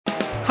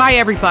Hi,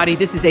 everybody.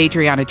 This is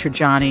Adriana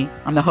Trajani.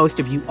 I'm the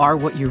host of You Are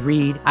What You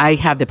Read. I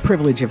have the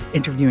privilege of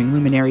interviewing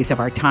luminaries of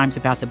our times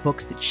about the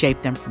books that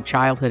shaped them from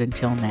childhood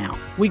until now.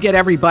 We get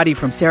everybody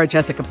from Sarah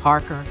Jessica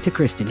Parker to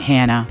Kristen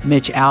Hanna,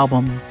 Mitch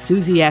Albom,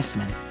 Susie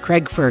Essman,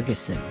 Craig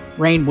Ferguson,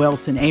 Rainn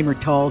Wilson, Amor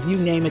Tolls, you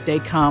name it, they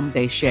come,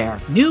 they share.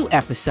 New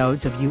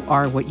episodes of You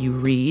Are What You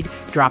Read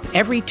drop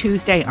every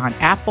Tuesday on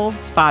Apple,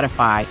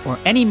 Spotify, or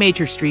any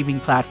major streaming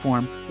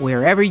platform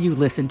wherever you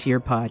listen to your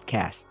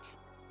podcasts.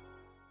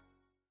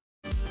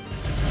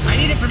 I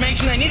need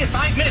information. I need it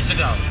 5 minutes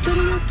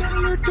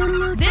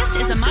ago. This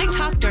is a My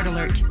Talk Dirt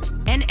Alert,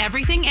 an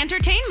everything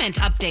entertainment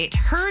update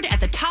heard at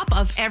the top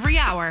of every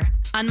hour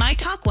on My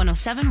Talk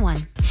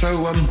 107.1.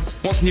 So,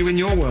 what's new in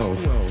your world?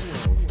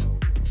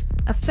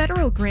 A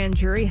federal grand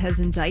jury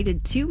has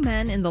indicted 2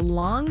 men in the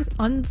long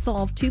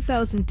unsolved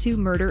 2002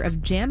 murder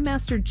of Jam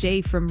Master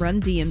Jay from Run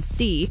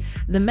DMC.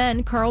 The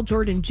men, Carl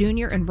Jordan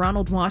Jr. and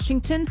Ronald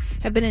Washington,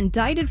 have been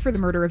indicted for the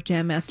murder of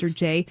Jam Master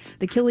Jay.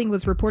 The killing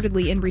was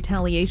reportedly in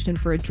retaliation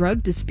for a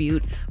drug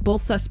dispute.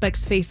 Both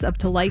suspects face up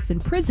to life in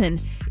prison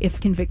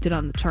if convicted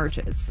on the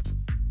charges.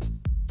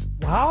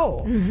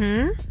 Wow.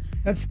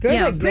 That's good.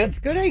 Yeah, That's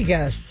good, I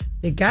guess.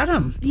 They got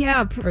him.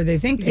 Yeah. Or they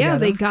think they got him.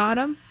 They got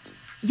him.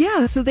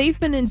 Yeah, so they've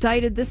been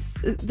indicted.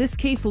 This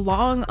case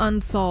long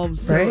unsolved,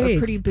 so a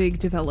pretty big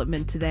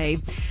development today.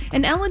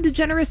 And Ellen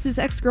DeGeneres'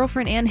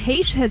 ex-girlfriend Anne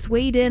Heche has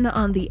weighed in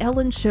on the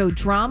Ellen Show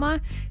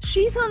drama.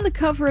 She's on the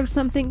cover of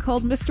something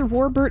called Mr.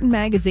 Warburton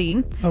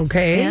magazine.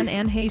 Okay. And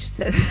Anne Heche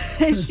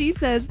says, she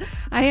says,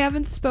 I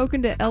haven't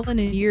spoken to Ellen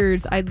in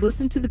years. I'd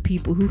listen to the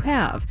people who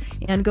have.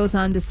 Anne goes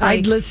on to say,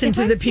 I'd listen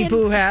to the people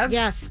who have?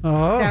 Yes.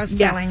 Oh. That was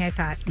telling, I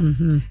thought.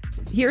 Mm-hmm.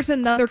 Here's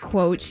another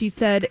quote. She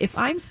said, if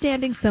I'm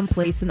standing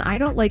someplace and I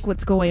don't like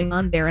what's going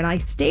on there and I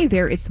stay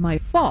there, it's my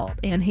fault.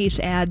 Anne Heche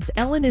adds,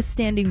 Ellen is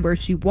standing where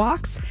she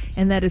walks,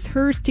 and that is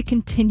hers to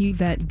continue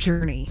that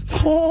journey.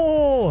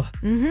 Oh,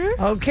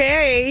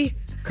 okay.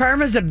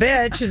 Karma's a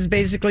bitch is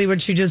basically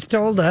what she just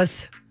told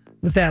us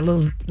with that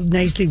little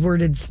nicely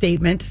worded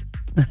statement.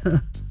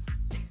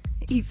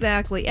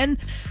 Exactly. And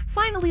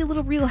finally, a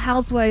little Real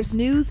Housewives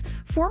news.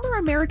 Former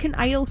American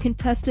Idol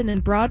contestant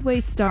and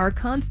Broadway star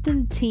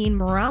Constantine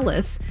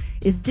Morales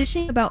is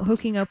dishing about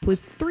hooking up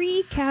with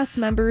 3 cast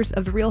members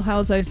of the Real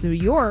Housewives of New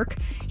York.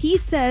 He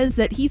says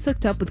that he's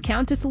hooked up with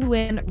Countess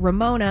Luann,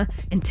 Ramona,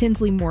 and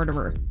Tinsley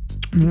Mortimer.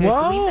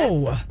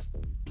 Whoa.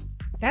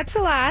 That's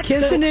a lot.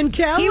 Kissing and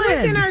telling. He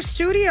was in our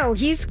studio.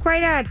 He's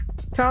quite a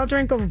tall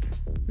drink of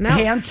milk.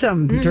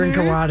 Handsome drink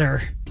of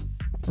water.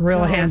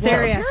 Real handsome.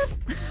 Serious.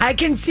 I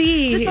can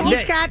see.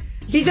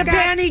 He's a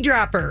panty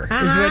dropper,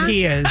 is what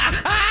he is.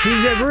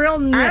 He's a real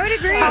I would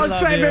agree.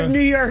 housewife of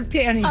New York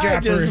panty dropper. I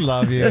just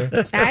love you.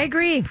 I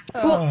agree.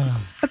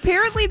 Well,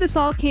 apparently this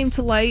all came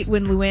to light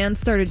when Luann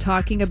started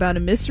talking about a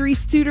mystery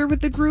suitor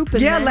with the group.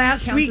 And then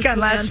last Countess week on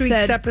Luann last week's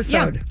said,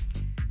 episode. Yeah,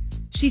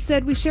 she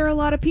said, we share a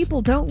lot of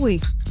people, don't we?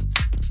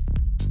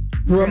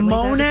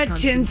 Ramona,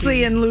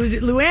 Tinsley, and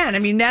Luann. I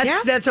mean,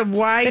 that's a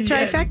wide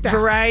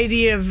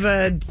variety of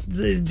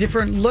the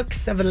different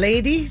looks of a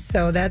lady.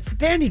 So that's a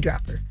panty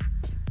dropper.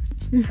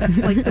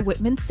 Like the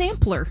Whitman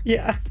sampler.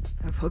 Yeah.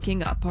 Of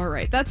hooking up. All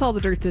right. That's all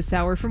the dirt this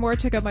hour. For more,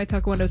 check out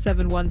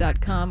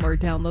mytalk1071.com or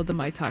download the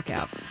MyTalk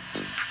app.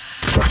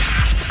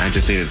 I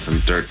just needed some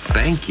dirt.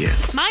 Thank you.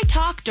 My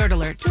Talk Dirt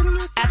Alerts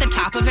at the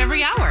top of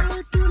every hour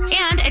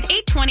and at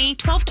 8:20,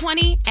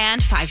 12:20,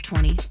 and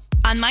 5:20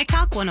 on My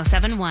Talk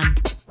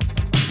 107.1.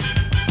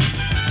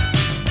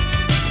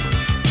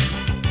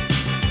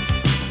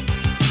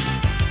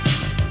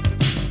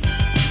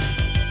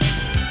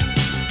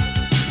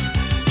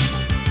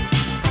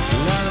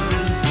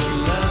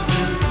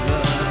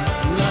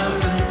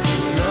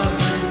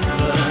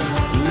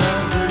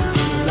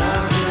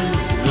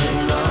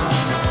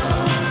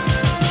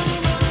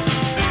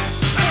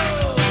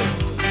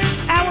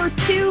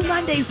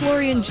 Mondays,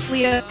 Lori and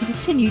Julia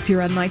continues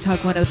here on My Talk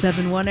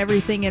 107.1,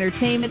 Everything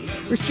Entertainment.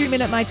 We're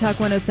streaming at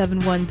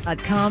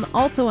mytalk1071.com,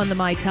 also on the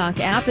My Talk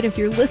app. And if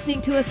you're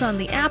listening to us on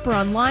the app or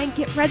online,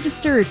 get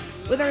registered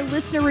with our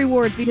listener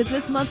rewards, because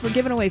this month we're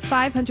giving away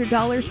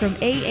 $500 from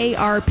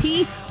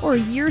AARP or a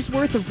year's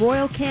worth of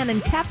Royal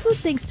Canin cat food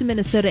thanks to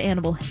Minnesota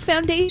Animal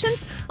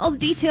Foundations. All the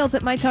details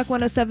at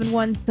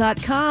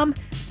mytalk1071.com.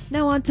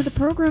 Now on to the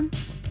program.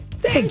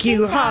 Thank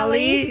you,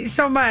 Holly,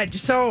 so much.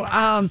 So,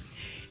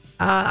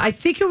 I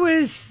think it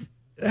was,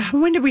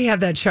 when did we have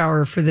that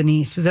shower for the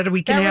niece? Was that a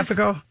week and a half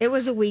ago? It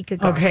was a week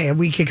ago. Okay, a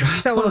week ago.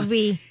 So it would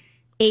be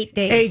 8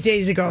 days. 8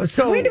 days ago.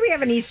 So when do we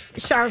have a niece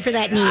shower for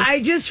that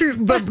niece?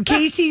 But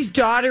Casey's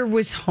daughter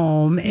was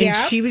home and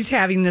she was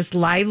having this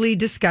lively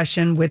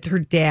discussion with her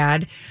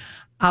dad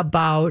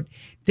about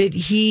that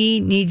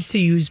he needs to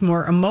use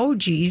more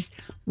emojis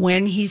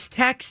when he's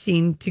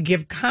texting to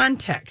give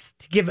context,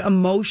 to give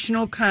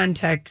emotional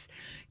context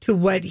to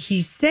what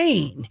he's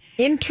saying.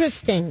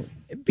 Interesting.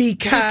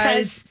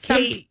 Because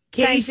sometimes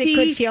Casey it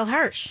could feel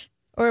harsh.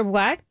 Or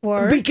what?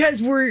 Or because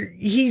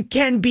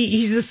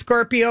he's a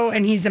Scorpio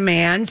and he's a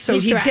man, so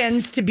he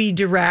tends to be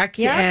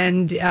direct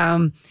and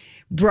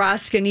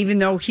brusque. And even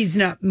though he's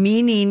not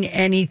meaning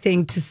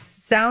anything to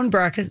sound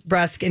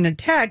brusque in a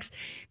text,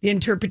 the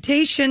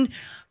interpretation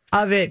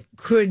of it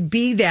could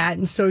be that.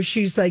 And so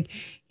she's like,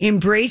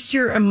 embrace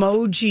your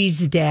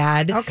emojis,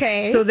 Dad.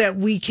 Okay. So that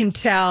we can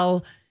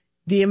tell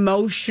the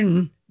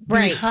emotion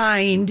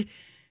behind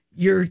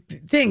your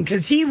thing.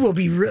 Because he will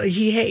be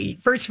really,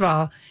 first of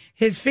all,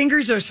 his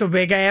fingers are so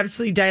big. I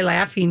absolutely die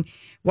laughing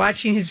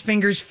watching his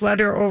fingers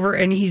flutter over,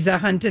 and he's a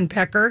hunt and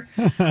pecker.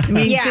 I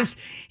mean,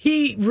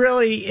 he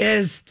really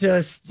is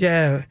just,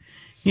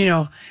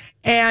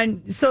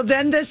 And so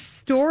then this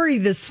story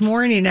this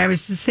morning, I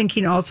was just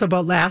thinking also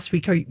about last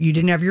week, how you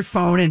didn't have your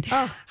phone and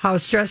how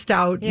stressed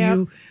out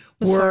you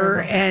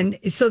were. Horrible. And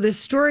so this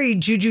story,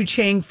 Juju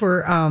Chang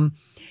for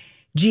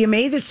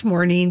GMA this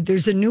morning,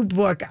 there's a new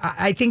book.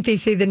 I think they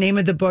say the name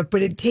of the book,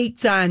 but it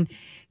takes on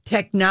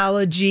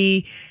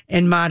technology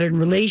and modern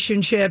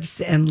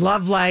relationships and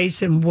love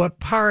lives and what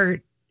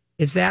part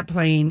is that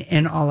playing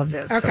in all of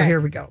this. Okay. So here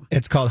we go.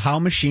 It's called How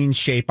Machines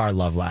Shape Our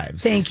Love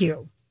Lives. Thank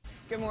you.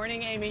 Good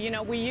morning, Amy.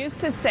 We used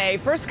to say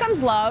first comes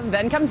love,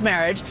 then comes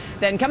marriage,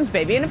 then comes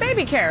baby and a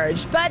baby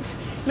carriage. But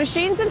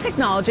machines and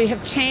technology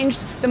have changed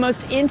the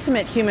most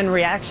intimate human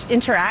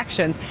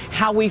interactions,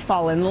 how we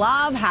fall in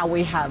love, how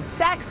we have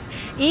sex,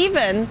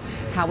 even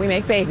how we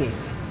make babies.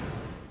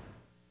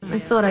 I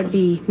thought I'd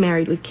be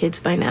married with kids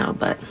by now,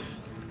 but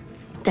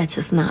that's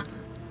just not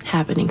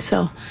happening.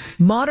 So,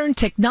 modern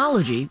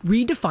technology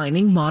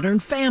redefining modern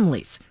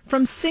families,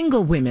 from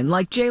single women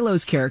like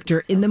J-Lo's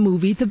character in the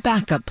movie The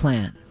Backup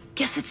Plan.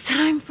 Guess it's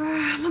time for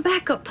my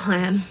backup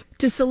plan.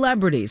 To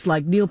celebrities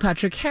like Neil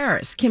Patrick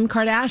Harris, Kim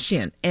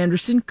Kardashian,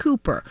 Anderson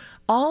Cooper,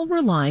 all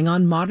relying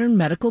on modern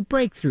medical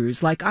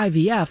breakthroughs like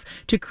IVF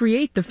to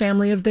create the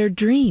family of their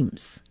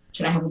dreams.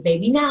 Should I have a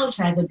baby now?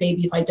 Should I have a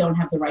baby if I don't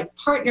have the right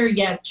partner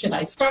yet? Should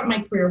I start my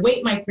career,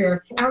 wait my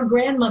career? Our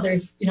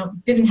grandmothers,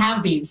 didn't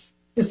have these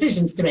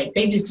decisions to make.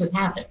 Babies just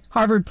happened.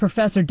 Harvard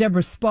professor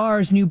Deborah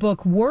Spahr's new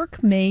book,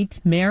 Work, Mate,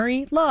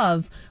 Marry,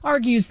 Love,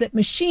 argues that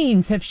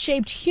machines have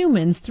shaped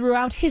humans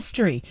throughout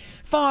history.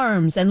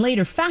 Farms and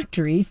later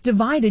factories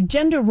divided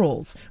gender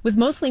roles, with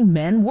mostly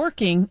men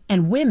working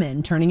and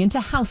women turning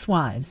into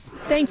housewives.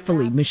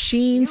 Thankfully,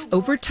 machines,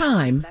 over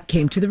time,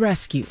 came to the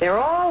rescue. They're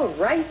all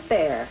right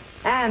there,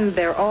 and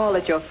they're all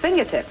at your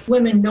fingertips.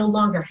 Women no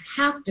longer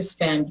have to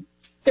spend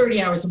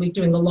 30 hours a week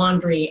doing the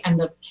laundry and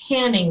the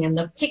canning and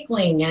the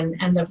pickling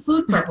and the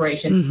food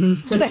preparation. Mm-hmm.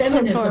 So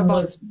feminism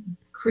was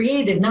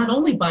created not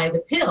only by the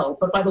pill,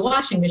 but by the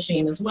washing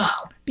machine as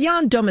well.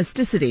 Beyond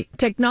domesticity,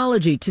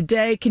 technology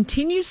today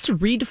continues to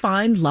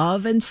redefine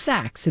love and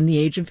sex in the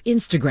age of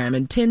Instagram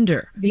and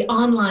Tinder. The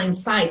online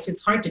sites,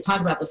 it's hard to talk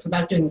about this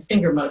without doing the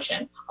finger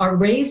motion, are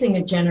raising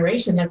a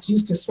generation that's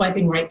used to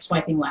swiping right,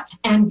 swiping left,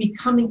 and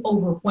becoming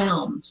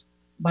overwhelmed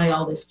by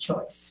all this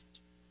choice.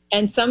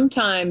 And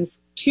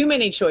sometimes too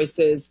many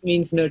choices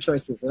means no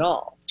choices at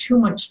all. Too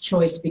much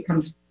choice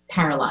becomes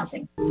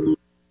paralyzing.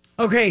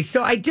 Okay,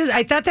 so I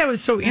thought that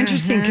was so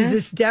interesting because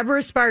this Deborah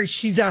Spahr,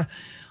 she's a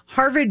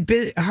Harvard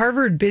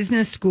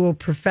Business School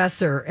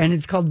professor, and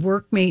it's called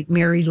Work, Mate,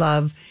 Marry,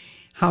 Love,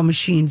 How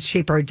Machines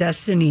Shape Our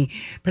Destiny.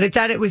 But I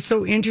thought it was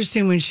so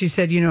interesting when she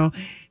said,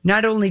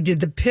 not only did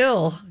the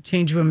pill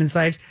change women's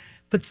lives,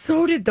 but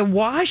so did the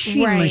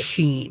washing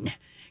machine.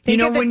 Think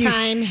of the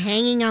time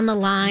hanging on the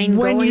line,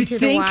 when going you through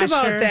think the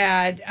washer. about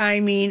that, I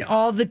mean,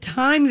 all the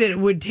time that it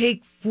would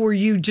take for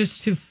you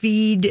just to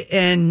feed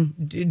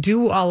and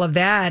do all of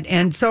that.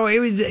 And so it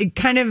was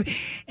kind of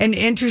an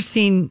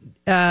interesting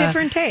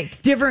different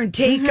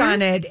take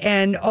on it.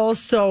 And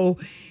also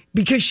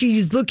because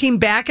she's looking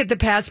back at the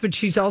past, but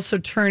she's also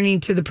turning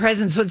to the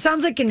present. So it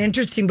sounds like an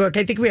interesting book.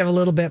 I think we have a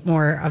little bit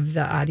more of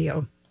the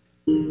audio.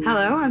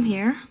 Hello, I'm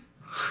here.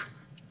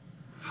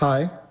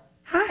 Hi.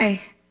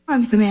 Hi.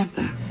 I'm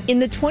Samantha. In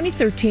the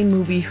 2013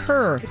 movie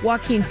Her,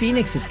 Joaquin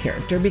Phoenix's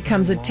character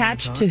becomes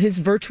attached to his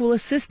virtual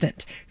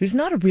assistant, who's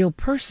not a real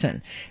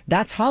person.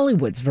 That's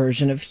Hollywood's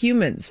version of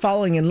humans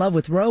falling in love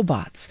with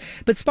robots.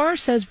 But Spahr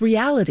says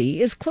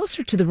reality is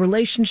closer to the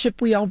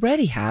relationship we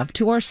already have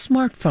to our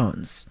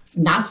smartphones. It's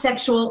not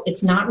sexual,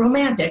 it's not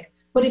romantic,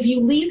 but if you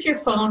leave your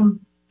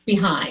phone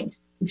behind,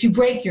 if you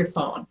break your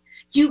phone,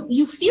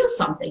 you feel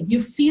something.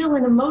 You feel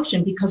an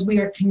emotion because we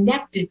are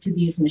connected to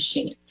these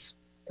machines.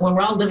 When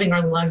we're all living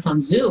our lives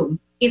on Zoom,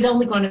 is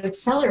only going to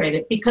accelerate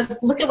it, because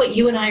look at what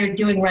you and I are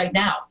doing right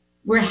now.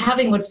 We're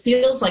having what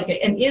feels like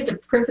and is a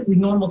perfectly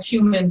normal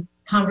human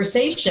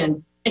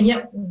conversation, and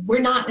yet we're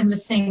not in the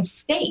same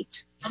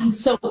state. And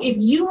so if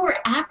you were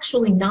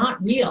actually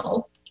not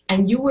real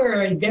and you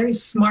were a very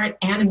smart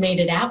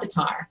animated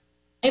avatar,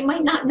 I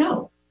might not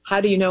know.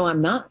 How do you know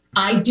I'm not?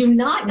 I do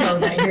not know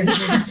that you're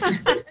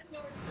not.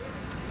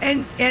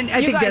 And I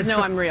you think guys that's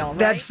know I'm real. Right?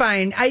 That's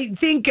fine. I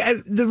think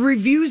the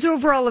reviews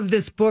overall of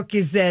this book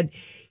is that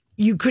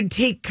you could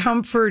take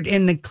comfort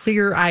in the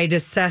clear-eyed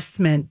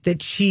assessment that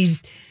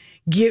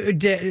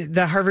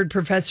the Harvard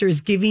professor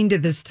is giving to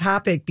this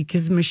topic,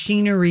 because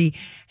machinery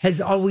has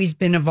always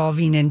been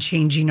evolving and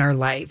changing our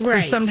life.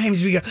 Right. So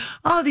sometimes we go,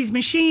 oh, these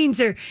machines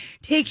are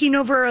taking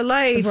over our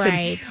life.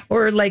 Right.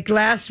 Or like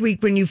last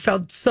week when you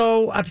felt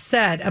so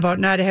upset about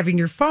not having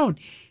your phone.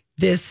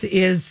 this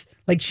is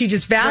like she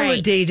just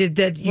validated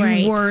that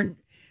you weren't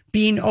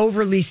being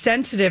overly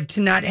sensitive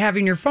to not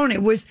having your phone.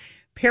 It was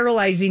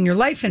paralyzing your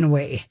life in a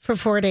way for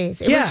 4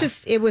 days.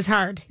 It was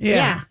hard.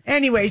 Yeah.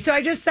 Anyway, so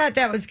I just thought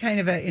that was kind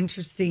of an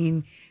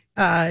interesting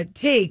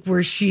take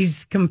where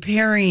she's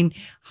comparing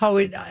how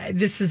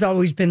this has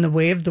always been the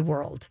way of the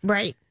world.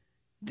 Right.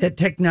 That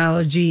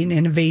technology and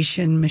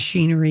innovation,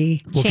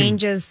 machinery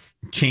changes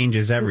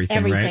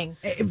everything, right?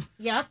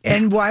 Yep.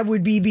 And why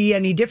would we be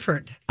any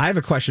different? I have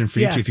a question for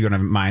you two, if you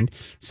don't mind.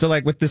 So,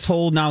 like with this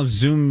whole now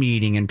Zoom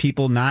meeting and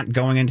people not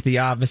going into the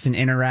office and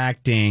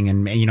interacting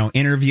and, you know,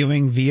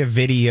 interviewing via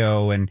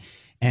video and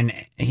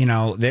you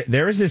know,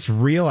 there is this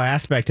real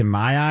aspect in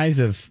my eyes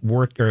of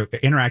work or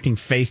interacting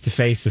face to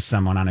face with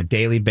someone on a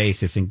daily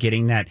basis and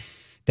getting that,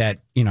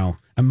 you know,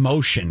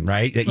 emotion,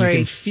 right? That you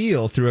can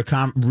feel through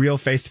a real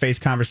face-to-face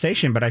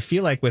conversation. But I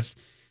feel like with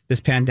this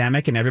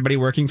pandemic and everybody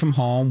working from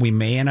home, we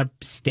may end up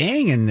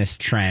staying in this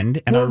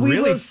trend. And we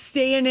will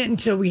stay in it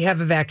until we have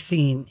a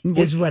vaccine,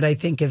 is what I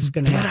think is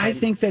going to happen. But I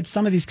think that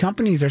some of these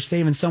companies are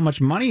saving so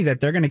much money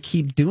that they're going to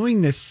keep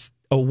doing this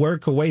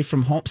work away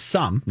from home.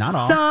 Some, not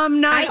all.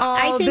 Some, not all.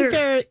 I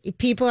think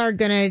people are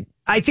going to.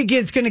 I think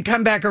it's going to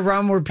come back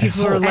around where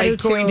people are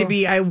like going to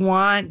be. I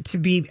want to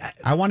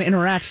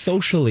interact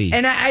socially,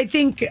 and I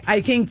think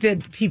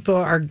that people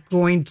are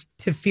going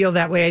to feel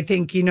that way. I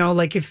think, you know,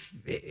 like if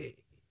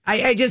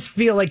I just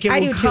feel like it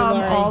will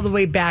come all the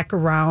way back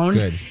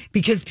around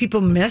because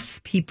people miss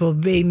people.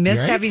 They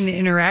miss having the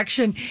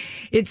interaction.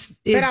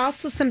 But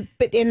also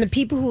and the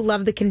people who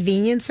love the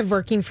convenience of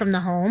working from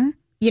the home.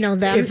 You know,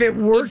 them, if it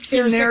works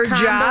in their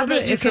job,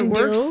 that you can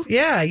do.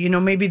 Yeah, you know,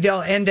 maybe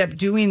they'll end up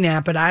doing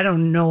that, but I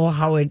don't know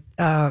how it.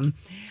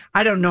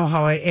 I don't know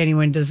how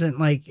anyone doesn't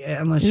like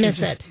unless you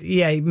miss it.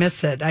 Yeah, you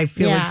miss it. I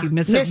feel like you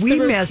miss it. We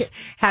miss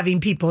having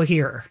people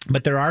here.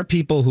 But there are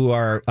people who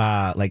are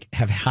like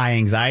have high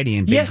anxiety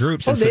in big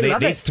groups, and so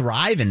they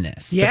thrive in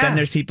this. Yeah. But then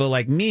there's people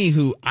like me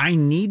who I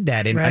need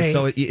that, and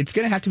so it's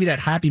going to have to be that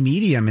happy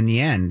medium in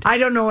the end. I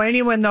don't know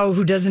anyone though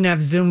who doesn't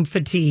have Zoom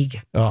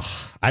fatigue.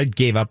 Oh, I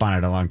gave up on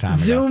it a long time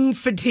ago. Zoom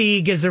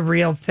fatigue is a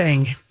real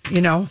thing,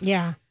 you know.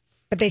 Yeah,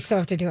 but they still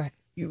have to do it.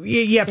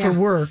 Yeah, for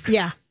work.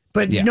 Yeah.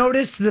 But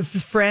notice the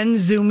friends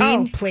Zooming.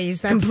 Oh,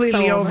 please. That's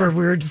completely so over.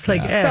 We were just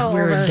like,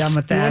 we're done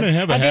with that. You want to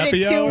have a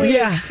happy hour? I did it 2 weeks.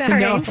 Yeah, Sorry.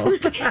 no.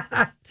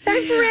 It's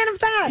time for Random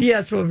Thoughts.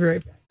 Yes, we'll be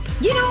right back.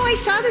 You know, I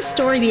saw this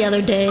story the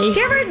other day. Did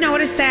you ever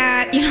notice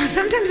that? You know,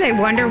 sometimes I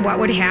wonder what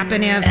would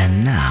happen if...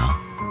 And now,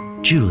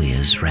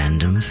 Julia's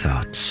Random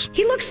Thoughts.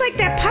 He looks like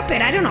that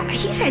puppet. I don't know.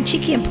 He's had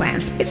cheeky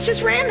implants. It's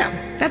just random.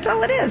 That's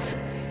all it is.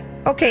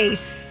 Okay,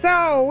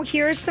 so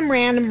here's some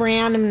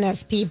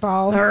randomness, people.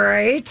 All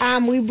right.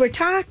 We were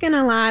talking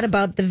a lot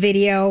about the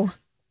video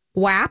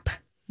WAP.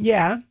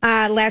 Yeah.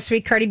 Last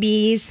week, Cardi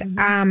B's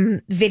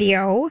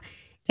video.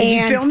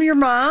 Did you film your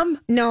mom?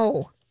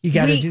 No. You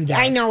got to do that.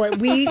 I know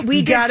it. We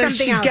did something else.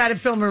 She's got to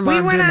film her mom.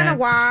 We went on a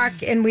walk,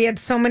 and we had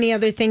so many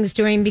other things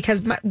doing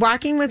because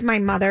walking with my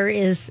mother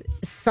is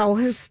so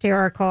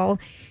hysterical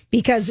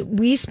because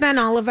we spend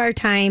all of our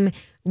time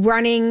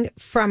running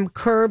from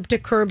curb to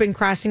curb and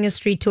crossing a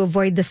street to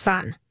avoid the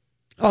sun.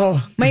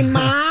 Oh. My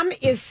mom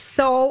is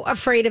so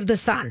afraid of the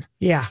sun.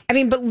 Yeah. I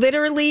mean, but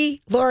literally,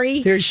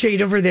 Lori. There's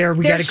shade over there.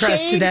 We got to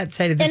cross to that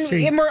side of the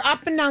street. And we're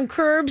up and down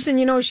curbs, and,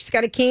 you know, she's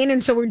got a cane,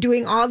 and so we're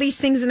doing all these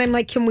things, and I'm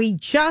like, can we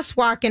just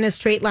walk in a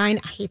straight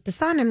line? I hate the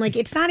sun. I'm like,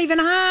 it's not even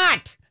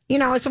hot. You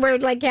know, so we're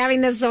like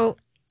having this,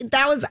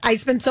 I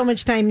spent so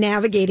much time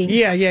navigating.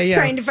 Yeah.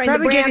 Trying to find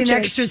Probably the branches.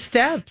 getting extra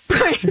steps.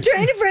 Trying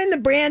to find the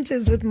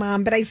branches with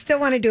Mom, but I still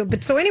want to do it.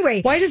 But so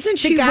anyway. Why doesn't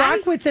she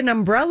walk with an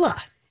umbrella?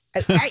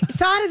 I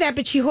thought of that,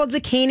 but she holds a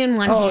cane in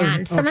one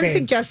hand. Someone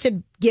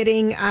suggested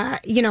getting,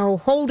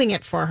 holding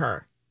it for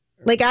her.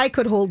 Like I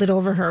could hold it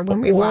over her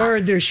when we walk.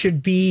 Or there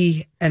should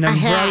be an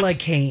umbrella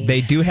cane. They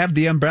do have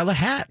the umbrella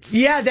hats.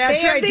 Yeah,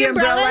 that's right. The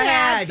umbrella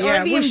hat.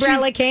 Or the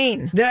umbrella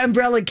cane. The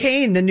umbrella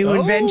cane, the new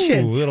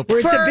invention. Where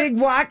it's a big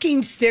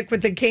walking stick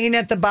with the cane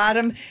at the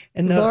bottom.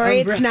 And the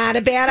Lori, it's not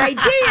a bad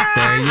idea.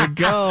 There you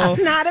go.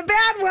 It's not a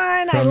bad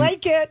one. I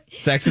like it.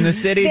 Sex in the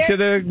City to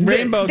the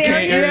rainbow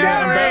cane. Or the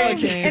umbrella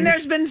cane. And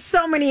there's been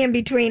so many in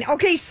between.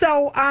 Okay,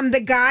 so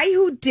the guy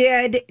who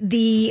did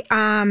the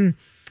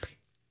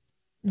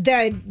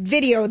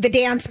video, the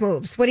dance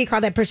moves, what do you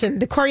call that person?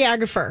 The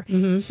choreographer.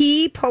 Mm-hmm.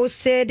 He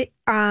posted,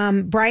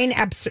 Brian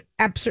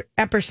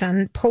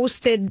Epperson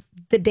posted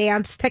the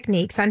dance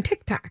techniques on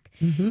TikTok.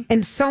 Mm-hmm.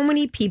 And so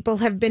many people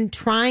have been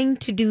trying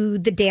to do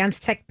the dance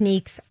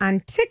techniques on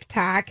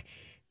TikTok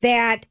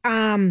that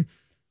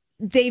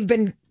they've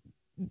been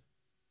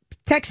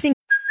texting.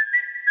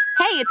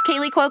 Hey, it's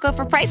Kaylee Cuoco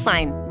for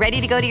Priceline.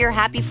 Ready to go to your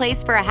happy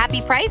place for a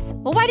happy price?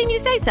 Well, why didn't you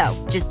say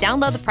so? Just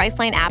download the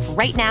Priceline app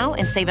right now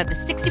and save up to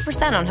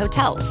 60% on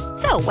hotels.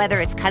 So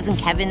whether it's Cousin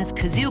Kevin's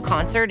Kazoo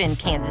Concert in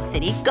Kansas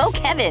City, go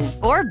Kevin,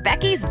 or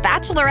Becky's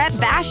Bachelorette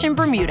Bash in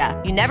Bermuda,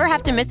 you never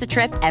have to miss a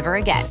trip ever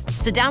again.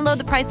 So download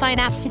the Priceline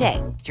app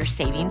today. Your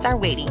savings are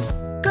waiting.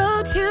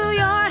 Go to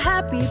your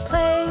happy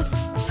place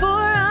for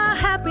a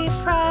happy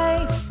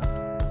price.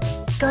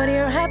 Go to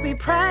your happy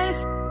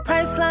price,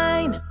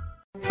 Priceline.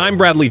 I'm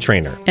Bradley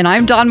Trainer. And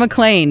I'm Don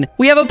McClain.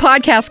 We have a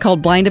podcast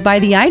called Blinded by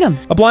the Item.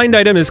 A blind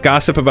item is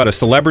gossip about a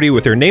celebrity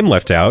with their name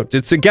left out.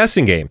 It's a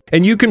guessing game,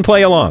 and you can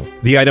play along.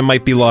 The item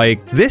might be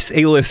like, this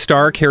A-list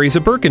star carries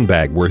a Birkin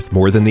bag worth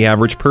more than the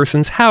average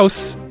person's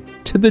house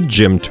to the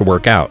gym to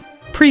work out.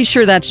 Pretty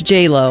sure that's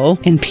J-Lo.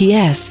 And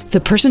P.S.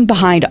 the person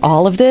behind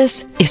all of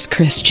this is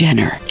Kris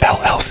Jenner,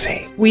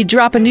 LLC. We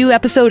drop a new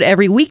episode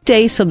every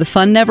weekday so the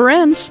fun never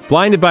ends.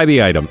 Blinded by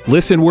the Item.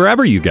 Listen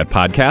wherever you get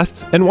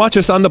podcasts and watch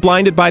us on the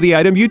Blinded by the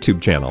Item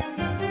YouTube channel.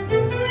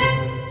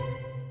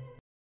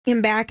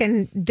 Him back,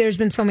 and there's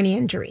been so many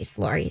injuries,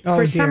 Lori. Oh,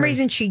 For some dear.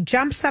 reason, she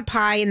jumps up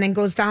high and then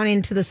goes down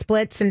into the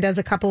splits and does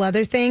a couple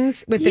other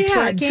things with the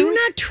twerking. Do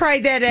not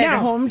try that at No.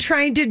 home,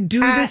 trying to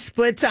do the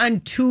splits on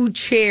 2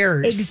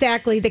 chairs.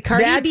 Exactly. The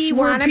Cardi That's B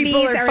where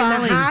people wannabes are in the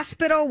falling.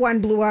 hospital. One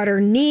blew out her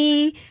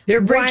knee.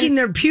 They're breaking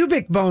their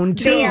pubic bone,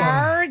 too.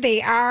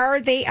 They are.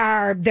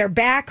 Their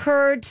back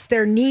hurts.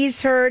 Their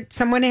knees hurt.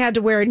 Someone had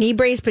to wear a knee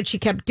brace, but she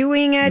kept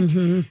doing it.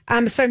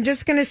 Mm-hmm. So I'm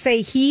just going to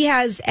say he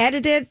has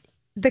edited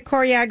the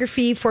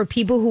choreography for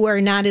people who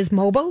are not as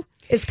mobile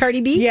as Cardi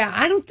B. Yeah,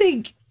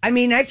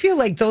 I feel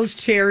like those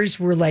chairs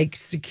were like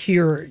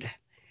secured.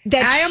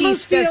 I she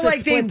almost does feel the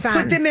like they splits put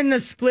on. them in the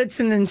splits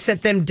and then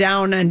set them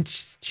down on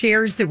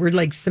chairs that were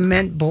like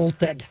cement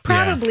bolted.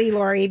 Probably,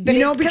 Lori. But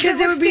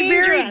because it would be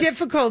very dangerous.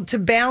 difficult to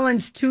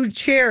balance 2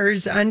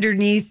 chairs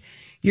underneath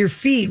your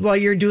feet while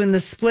you're doing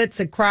the splits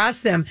across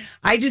them.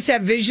 I just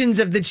have visions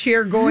of the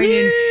chair going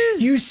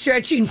and you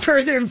stretching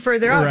further and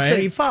further out until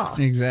you fall.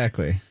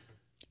 Exactly.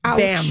 Ouch.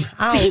 Bam.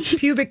 Ow.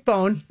 Pubic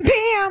bone.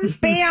 Bam.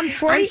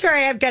 40. I'm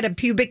sorry, I've got a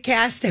pubic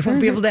cast. I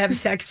won't be able to have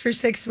sex for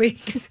 6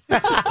 weeks.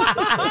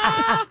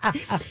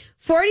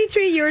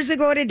 43 years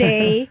ago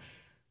today,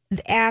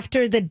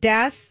 after the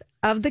death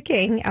of the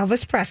king,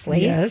 Elvis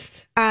Presley,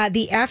 Yes.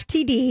 The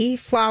FTD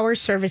Flower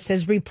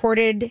Services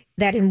reported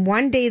that in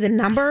one day, the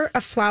number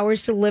of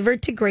flowers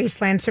delivered to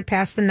Graceland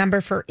surpassed the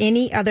number for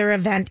any other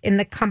event in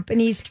the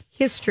company's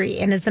history.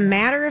 And as a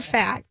matter of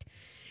fact,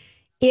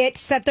 it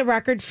set the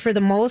record for the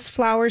most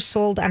flowers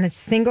sold on a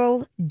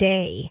single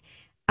day.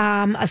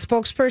 A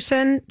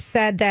spokesperson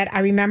said that I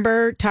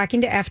remember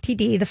talking to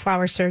FTD, the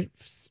flower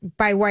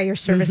by wire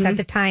service at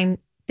the time.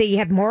 They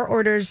had more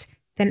orders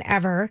than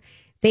ever.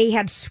 They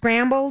had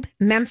scrambled.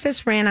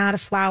 Memphis ran out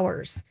of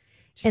flowers,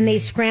 and they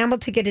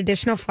scrambled to get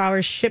additional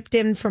flowers shipped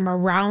in from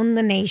around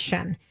the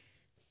nation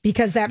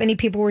because that many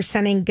people were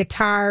sending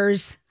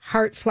guitars,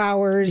 heart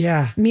flowers,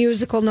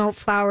 musical note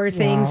flower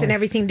things, and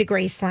everything to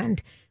Graceland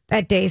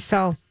that day.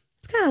 So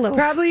it's kind of little.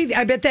 Probably,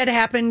 I bet that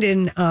happened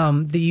in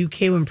the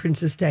UK when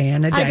Princess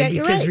Diana died. bet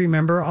you're Because right.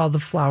 remember all the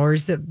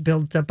flowers that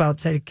built up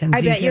outside of I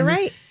Kensington? bet you're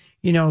right.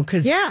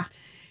 Because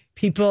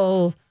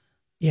people,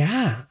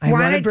 I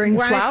want to bring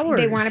flowers.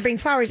 They want to bring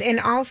flowers.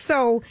 And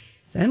also,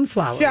 send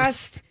flowers.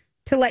 Just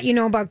to let you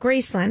know about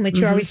Graceland, which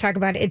you always talk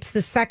about, it's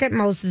the second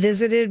most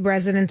visited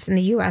residence in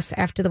the U.S.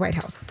 after the White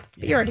House.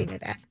 But you already knew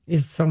that.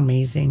 It's so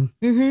amazing.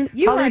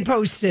 Holly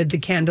posted the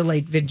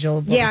candlelight vigil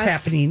of what was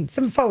happening.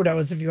 Some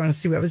photos if you want to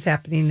see what was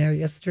happening there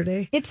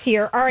yesterday. It's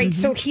here. All right.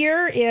 So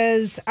here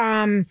is,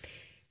 do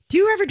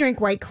you ever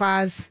drink White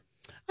Claws?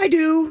 I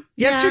do.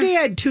 Yeah. Yesterday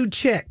I had 2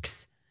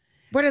 chicks.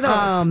 What are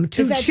those?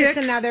 2 is that chicks. just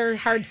another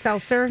hard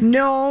seltzer?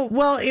 No.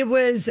 Well, it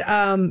was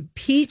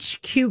peach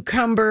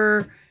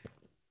cucumber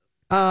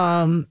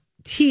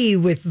tea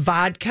with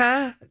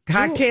vodka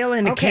cocktail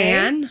in a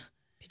can.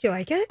 Did you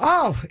like it?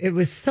 Oh, it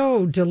was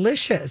so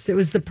delicious. It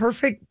was it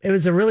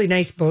was a really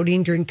nice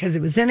boating drink because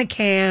it was in a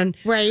can.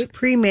 Right.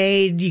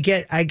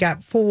 Pre-made. I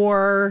got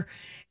 4.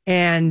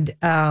 And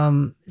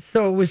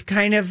so it was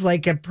kind of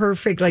like a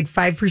perfect, like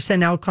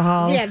 5%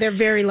 alcohol. Yeah, they're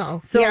very low.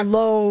 So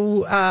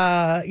low,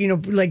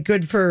 like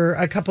good for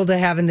a couple to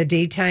have in the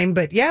daytime.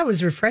 But yeah, it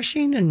was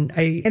refreshing. And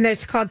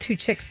it's called 2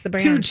 Chicks, the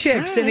brand. 2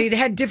 Chicks. And it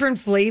had different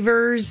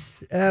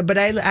flavors. But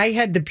I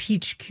had the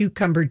peach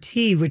cucumber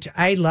tea, which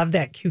I love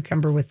that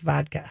cucumber with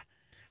vodka.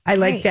 I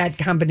like that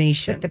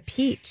combination. With the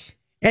peach.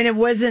 And it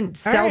wasn't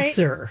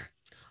seltzer.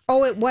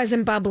 Oh, it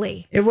wasn't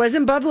bubbly. It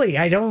wasn't bubbly.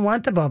 I don't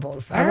want the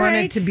bubbles. I want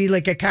it to be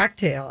like a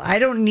cocktail. I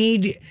don't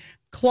need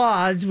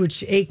claws,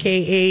 which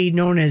AKA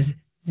known as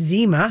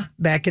Zima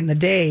back in the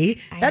day.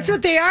 That's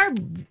what they are.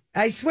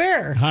 I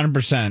swear.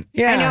 100%.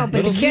 Yeah. I know,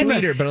 but a little the kids,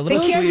 sweeter, but a little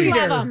the kids sweeter.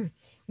 love them.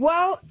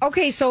 Well,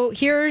 okay, so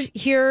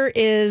here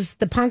is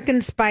the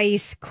pumpkin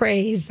spice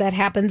craze that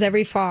happens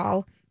every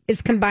fall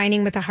is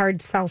combining with a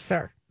hard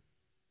seltzer.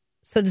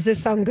 So does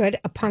this sound good?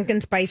 A pumpkin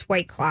spice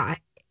White Claw.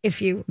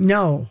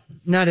 No,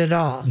 not at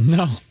all.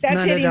 No. That's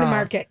not hitting at the all.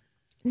 market.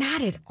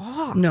 Not at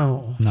all.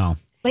 No.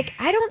 Like,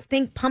 I don't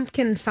think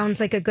pumpkin sounds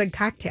like a good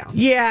cocktail.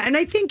 Yeah, and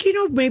I think,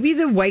 maybe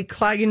the White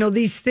Claw,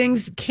 these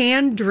things,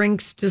 canned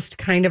drinks just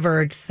kind of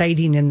are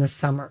exciting in the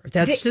summer.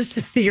 That's just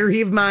a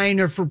theory of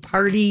mine, or for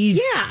parties.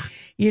 Yeah.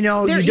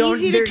 They're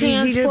easy to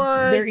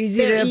transport. They're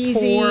easy to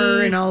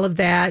pour and all of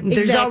that. And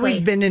there's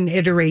always been an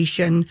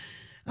iteration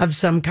of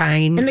some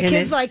kind. And the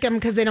kids like them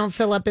because they don't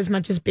fill up as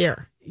much as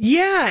beer.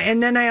 Yeah,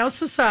 and then I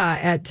also saw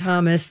at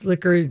Thomas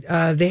Liquor,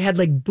 they had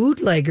like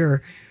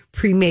bootlegger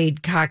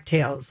pre-made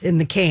cocktails in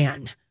the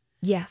can.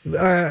 Yes.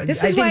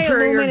 This is why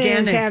aluminum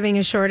is having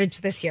a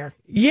shortage this year.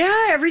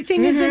 Yeah,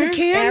 everything is in a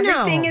can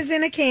now. Everything is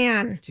in a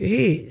can.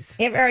 Jeez.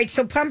 All right,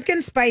 so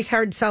pumpkin spice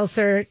hard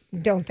seltzer,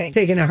 don't think.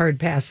 Taking a hard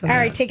pass on All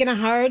that. right, taking a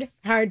hard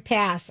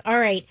pass. All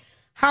right.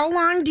 How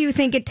long do you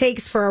think it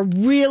takes for a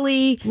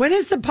really... When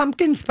is the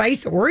pumpkin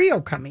spice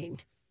Oreo coming,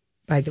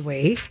 by the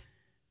way?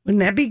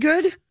 Wouldn't that be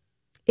good?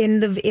 In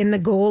the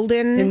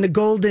golden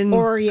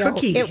Oreo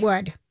cookie. It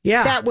would.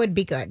 Yeah. That would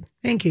be good.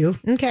 Thank you.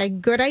 Okay,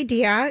 good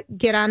idea.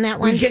 Get on that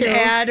one, we can too.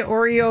 add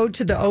Oreo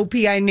to the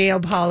OPI nail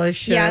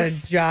polish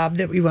job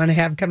that we want to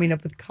have coming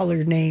up with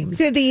colored names.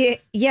 To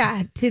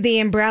the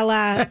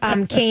umbrella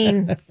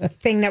cane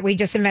thing that we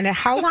just invented.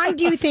 How long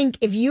do you think,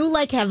 if you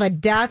have a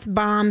death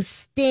bomb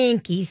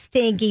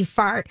stinky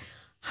fart,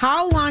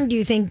 how long do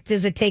you think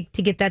does it take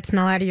to get that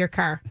smell out of your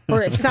car?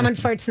 Or if someone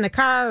farts in the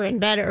car or in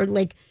bed, or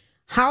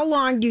how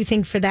long do you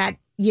think for that?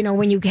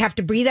 When you have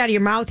to breathe out of your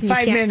mouth. And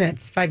 5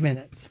 minutes. 5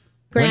 minutes.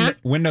 Grant?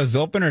 Windows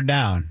open or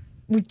down?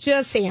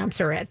 Just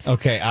answer it.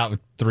 Okay, out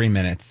 3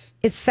 minutes.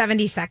 It's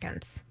 70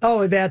 seconds.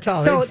 Oh, that's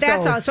all. So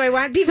that's all. So I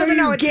want people to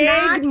know it's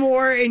gag not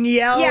more and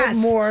yell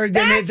more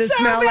than the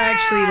smell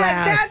actually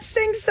lasts. That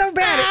stinks so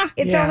bad.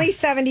 It's only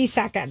 70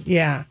 seconds.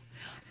 Yeah.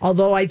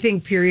 Although I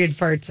think period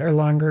farts are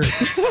longer.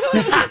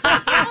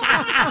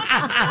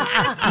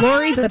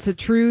 Lori, that's a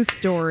true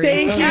story.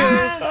 Thank you.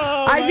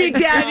 I think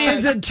that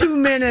is a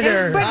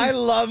 2-minuter. I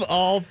love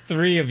all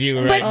three of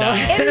you right now.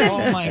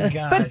 Oh my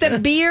God. But the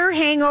beer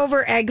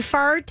hangover egg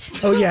fart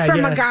from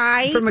a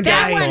guy,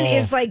 that one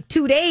is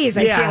 2 days,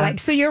 I feel like.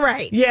 So you're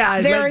right.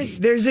 Yeah,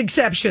 there's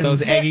exceptions.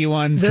 Those eggy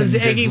ones can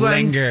just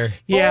linger.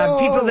 Yeah,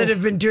 people that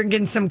have been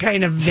drinking some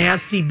kind of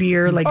nasty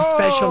beer like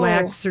Special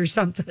X or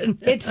something.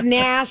 It's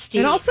nasty.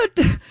 It also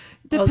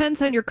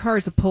depends on your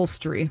car's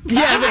upholstery.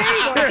 Yeah,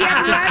 that's true. If you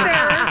have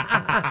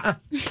leather.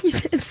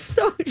 It's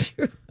so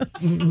true.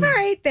 All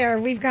right, there.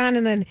 We've gone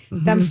in the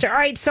dumpster. All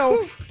right,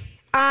 so...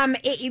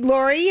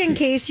 Lori, in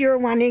case you're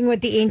wondering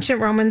what the ancient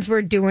Romans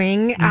were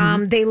doing,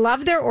 they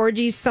love their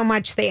orgies so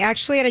much they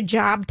actually had a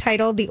job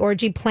titled the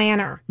orgy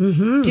planner.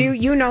 Do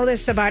you know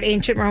this about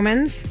ancient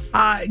Romans?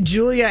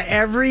 Julia,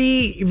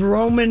 every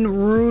Roman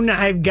rune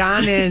I've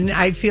gone in,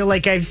 I feel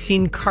like I've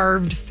seen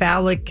carved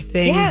phallic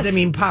things. Yes. I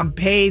mean,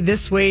 Pompeii,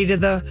 this way to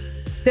the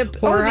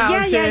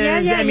whorehouses.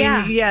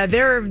 Yeah.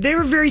 They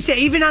were very,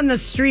 even on the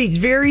streets,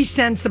 very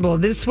sensible.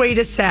 This way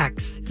to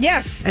sex.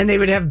 Yes. And they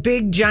would have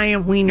big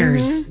giant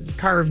wieners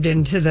carved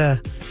into the,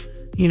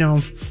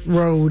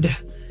 road.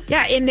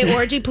 Yeah, in the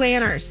orgy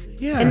planners.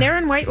 Yeah. And they're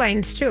in White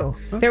Lines, too.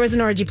 There was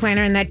an orgy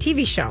planner in that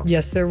TV show.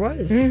 Yes, there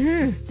was.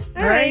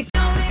 All right.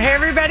 Hey,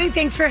 everybody.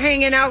 Thanks for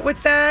hanging out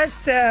with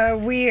us.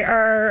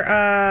 We're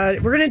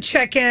going to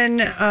check in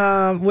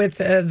with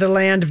the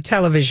land of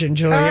television,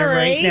 Julia,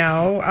 right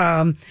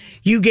now.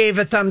 You gave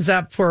a thumbs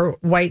up for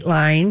White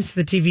Lines,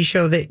 the TV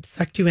show that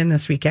sucked you in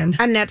this weekend.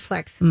 On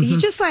Netflix.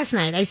 Just last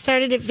night. I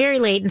started it very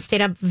late and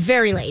stayed up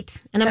very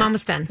late. And I'm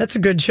almost done. That's a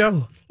good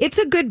show. It's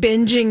a good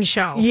binging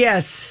show.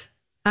 Yes.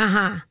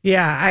 Yeah,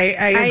 I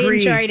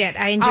agree.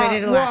 I enjoyed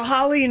it a lot. Well,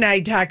 Holly and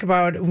I talk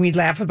about, we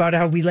laugh about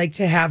how we like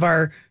to have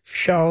our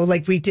show,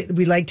 like we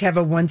like to have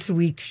a once a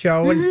week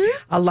show. And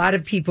a lot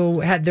of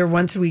people had their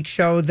once a week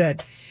show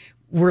that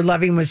we're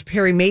loving was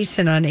Perry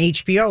Mason on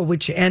HBO,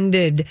 which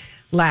ended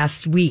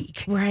last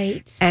week.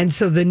 Right. And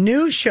so the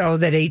new show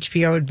that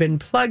HBO had been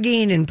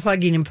plugging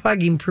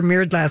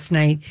premiered last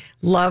night,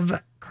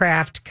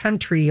 Lovecraft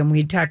Country. And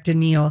we talked to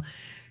Neil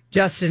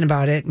Justin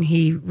about it, and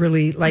he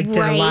really liked it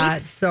a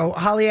lot. So,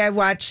 Holly, I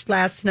watched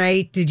last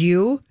night. Did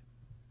you?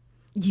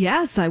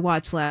 Yes, I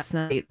watched last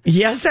night.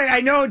 Yes,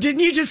 I know.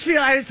 Didn't you just feel,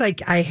 I was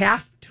like, I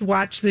have to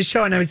watch the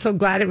show, and I was so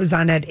glad it was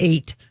on at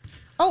 8.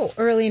 Oh,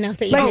 early enough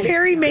that you like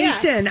Perry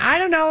Mason. Yes. I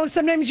don't know.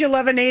 Sometimes you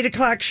love an 8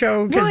 o'clock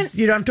show because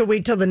you don't have to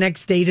wait till the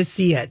next day to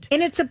see it.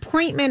 And it's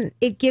appointment.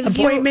 It gives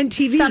you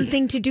TV.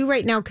 Something to do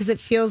right now because it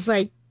feels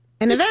like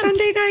an event.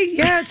 Sunday night.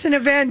 Yeah, it's an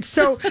event.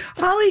 So,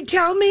 Holly,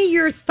 tell me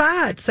your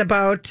thoughts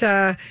about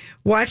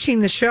watching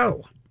the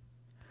show.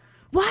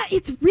 Well,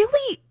 it's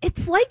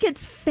like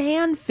it's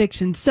fan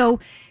fiction.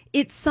 So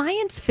it's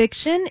science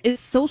fiction,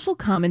 it's social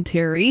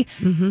commentary,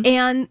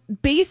 and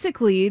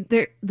basically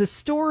the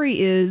story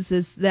is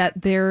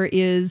that there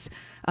is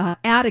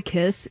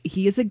Atticus.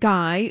 He is a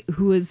guy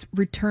who has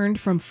returned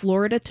from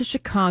Florida to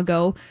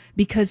Chicago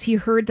because he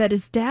heard that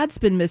his dad's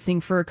been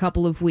missing for a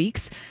couple of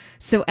weeks.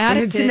 So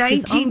Atticus, and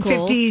it's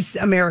 1950s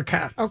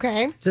America.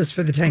 Okay. Just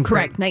for the time.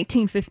 Correct.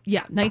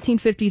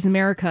 1950s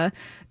America.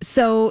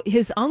 So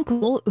his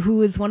uncle,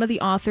 who is one of the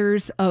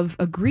authors of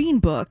a Green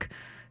Book,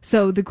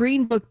 so the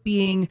Green Book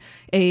being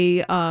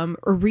a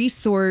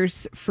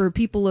resource for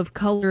people of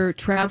color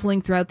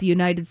traveling throughout the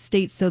United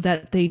States so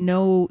that they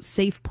know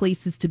safe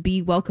places to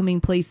be, welcoming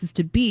places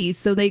to be.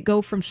 So they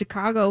go from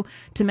Chicago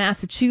to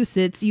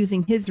Massachusetts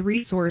using his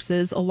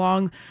resources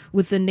along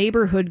with the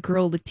neighborhood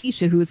girl,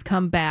 Letitia, who has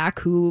come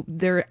back,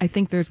 I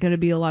think there's going to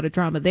be a lot of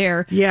drama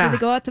there. Yeah. So they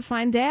go out to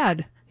find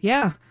Dad.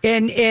 Yeah.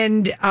 And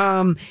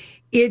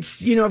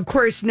it's, of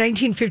course,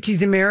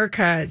 1950s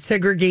America,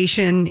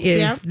 segregation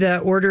is the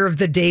order of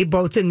the day,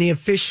 both in the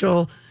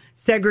official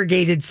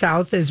segregated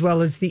South as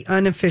well as the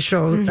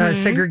unofficial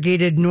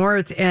segregated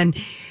North. And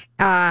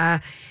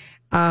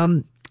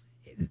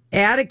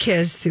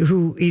Atticus,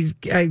 who is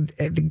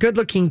the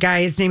good-looking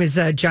guy, his name is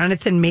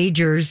Jonathan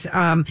Majors.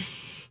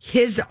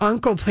 His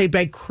uncle, played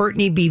by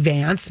Courtney B.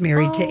 Vance,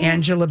 married to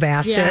Angela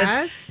Bassett.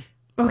 Yes.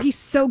 Oh, he's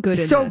so good.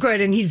 So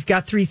good. And he's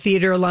Guthrie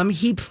Theater alum.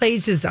 He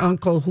plays his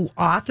uncle who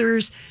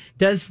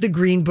does the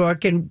Green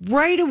Book. And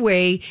right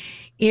away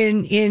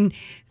in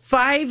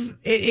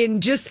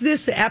just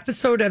this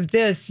episode of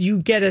this, you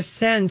get a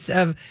sense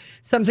of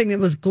something that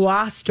was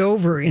glossed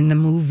over in the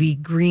movie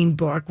Green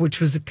Book, which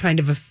was a kind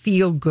of a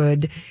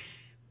feel-good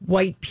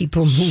white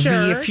people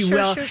movie, if you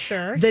will.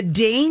 Sure. The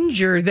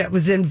danger that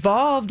was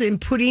involved in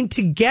putting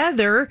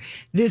together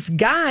this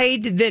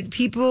guide that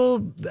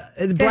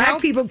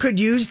black people could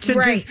use to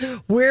just,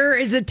 where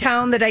is a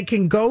town that I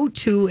can go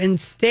to and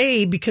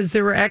stay? Because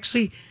there were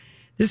actually,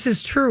 this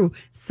is true,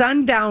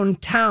 sundown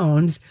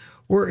towns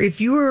where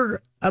if you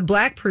were a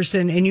black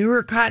person and you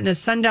were caught in a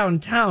sundown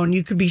town,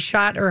 you could be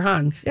shot or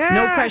hung. Yeah.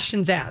 No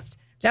questions asked.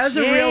 That was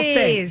a real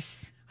thing.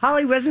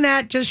 Holly, wasn't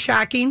that just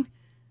shocking?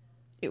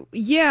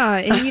 Yeah,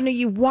 and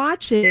you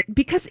watch it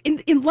because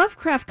in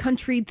Lovecraft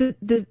Country,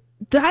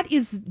 that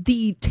is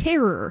the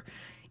terror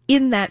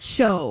in that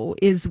show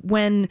is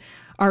when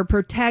our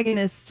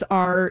protagonists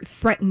are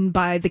threatened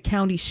by the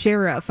county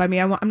sheriff. I mean,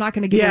 I'm not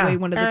going to give away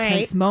one of the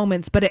tense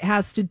moments, but it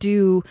has to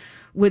do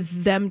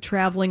with them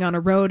traveling on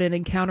a road and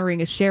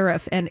encountering a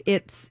sheriff, and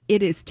it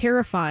is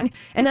terrifying.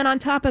 And then on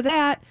top of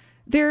that,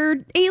 there are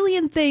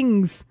alien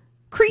things.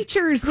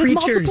 Creatures with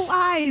multiple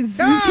eyes,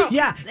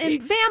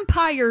 and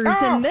vampires,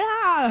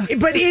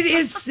 But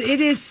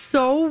it is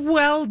so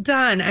well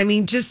done. I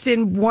mean, just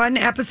in one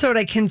episode,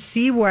 I can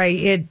see why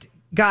it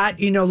got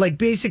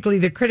basically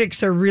the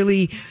critics are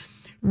really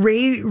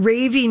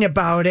raving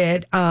about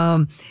it.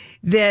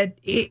 That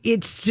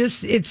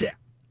it's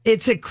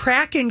a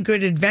cracking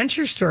good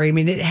adventure story. I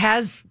mean, it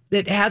has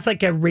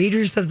like a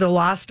Raiders of the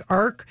Lost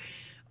Ark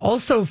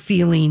also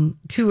feeling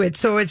to it.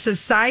 So it's a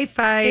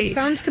sci-fi. It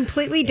sounds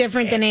completely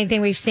different than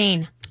anything we've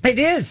seen. It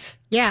is.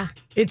 Yeah.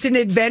 It's an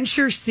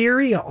adventure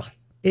serial,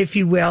 if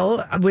you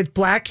will, with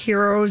black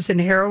heroes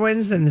and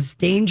heroines and this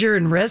danger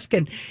and risk.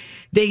 And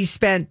they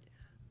spent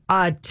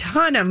a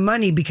ton of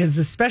money because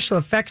the special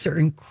effects are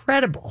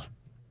incredible.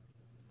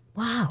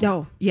 Wow.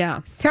 Oh,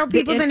 yeah. Tell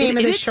people the name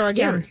of the show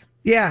again.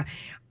 Yeah.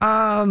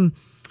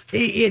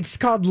 It's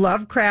called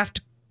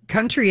Lovecraft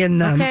Country, and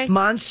the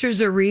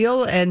monsters are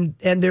real and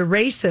they're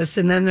racist,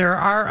 and then there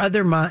are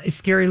other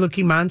scary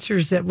looking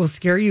monsters that will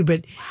scare you,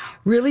 but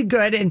really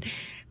good. And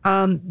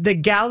the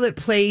gal that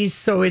plays,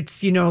 so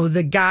it's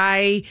the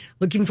guy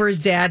looking for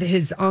his dad,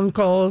 his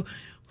uncle,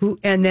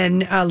 and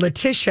then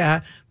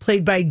Letitia,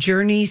 played by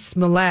Jurnee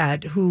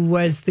Smollett, who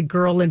was the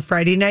girl in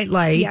Friday Night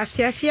Lights.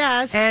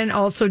 Yes. And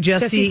also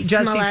Jussie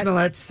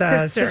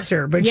Smollett's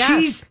sister. But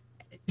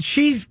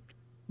she's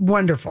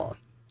wonderful.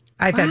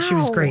 I thought she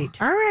was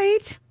great. All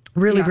right.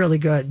 Really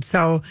good.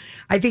 So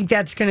I think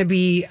that's going to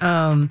be,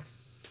 I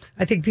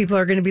think people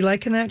are going to be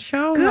liking that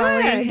show.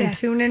 Good. And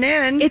tuning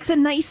in. It's a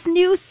nice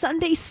new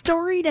Sunday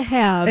story to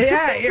have.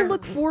 Something to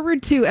look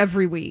forward to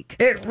every week.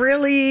 It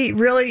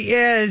really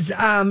is.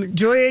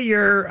 Julia,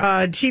 your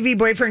TV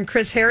boyfriend,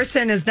 Chris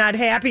Harrison, is not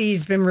happy.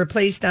 He's been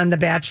replaced on The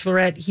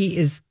Bachelorette. He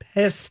is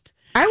pissed.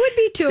 I would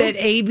be too.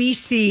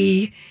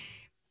 That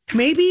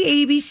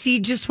Maybe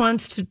ABC just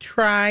wants to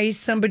try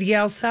somebody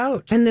else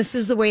out. And this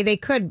is the way they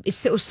could.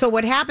 So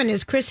what happened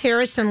is Chris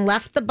Harrison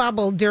left the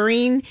bubble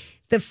during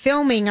the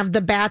filming of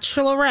The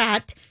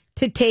Bachelorette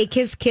to take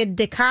his kid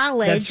to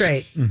college. That's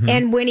right. Mm-hmm.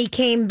 And when he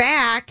came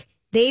back,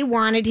 they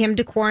wanted him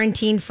to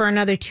quarantine for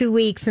another 2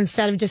 weeks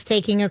instead of just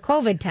taking a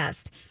COVID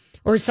test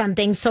or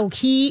something. So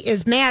he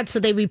is mad. So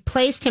they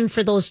replaced him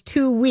for those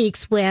 2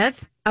 weeks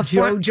with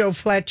JoJo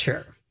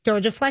Fletcher.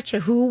 Georgia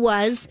Fletcher, who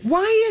was...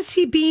 Why is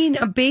he being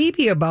a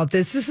baby about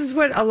this? This is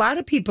what a lot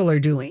of people are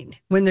doing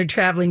when they're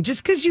traveling.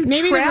 Just because you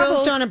Maybe travel... the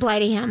rules don't apply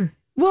to him.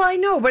 Well, I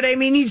know, but I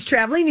mean, he's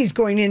traveling. He's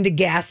going into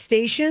gas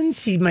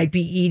stations. He might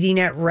be eating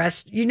at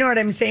You know what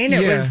I'm saying?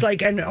 It was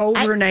like an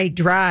overnight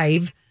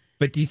drive.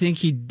 But do you think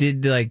he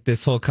did like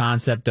this whole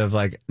concept of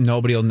like,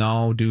 nobody will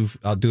know,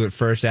 I'll do it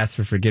first, ask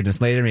for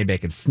forgiveness later, maybe I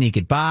can sneak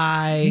it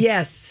by?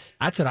 Yes.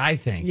 That's what I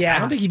think. Yeah. I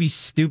don't think he'd be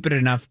stupid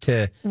enough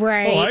to,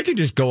 right. I could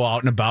just go out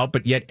and about,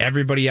 but yet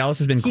everybody else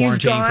has been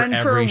quarantined for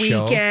every show. He's gone for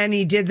a weekend.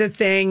 He did the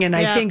thing, and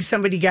I think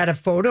somebody got a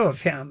photo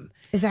of him.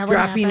 Is that what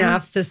dropping happened?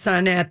 off the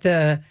son at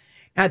the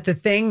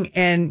thing,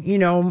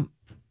 and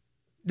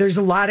there's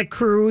a lot of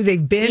crew.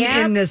 They've been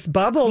in this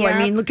bubble. Yep. I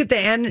mean, look at the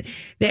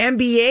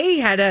NBA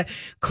had a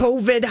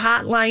COVID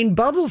hotline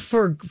bubble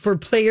for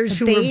players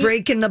who were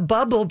breaking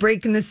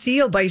the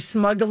seal by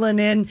smuggling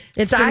in.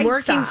 It's been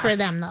working for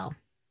them though,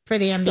 for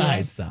the NBA.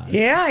 Side sauce.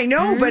 Yeah, I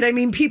know, but I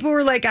mean, people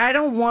were like, I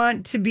don't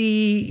want to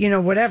be,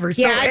 whatever.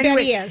 So I bet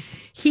he is.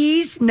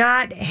 He's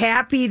not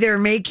happy. They're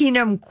making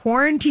him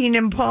quarantine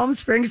in Palm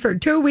Springs for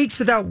 2 weeks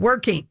without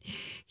working.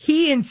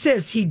 He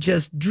insists he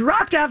just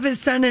dropped off his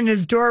son in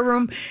his dorm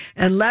room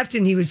and left,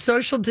 and he was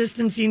social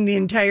distancing the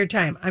entire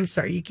time. I'm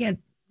sorry, you can't,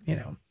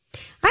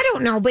 I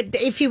don't know, but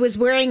if he was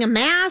wearing a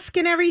mask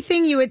and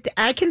everything,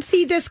 I can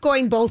see this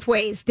going both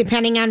ways,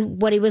 depending on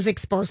what he was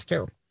exposed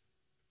to.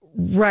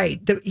 Right.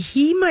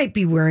 He might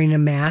be wearing a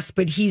mask,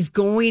 but he's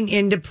going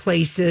into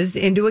places,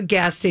 into a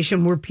gas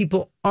station where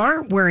people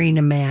aren't wearing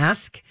a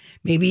mask.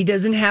 Maybe he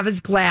doesn't have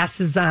his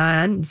glasses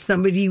on.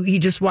 He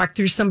just walked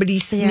through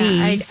somebody's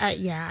sneeze.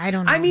 I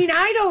don't know. I mean,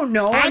 I don't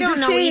know. I don't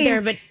know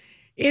either, but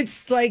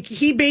it's like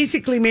he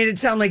basically made it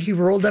sound like he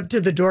rolled up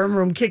to the dorm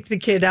room, kicked the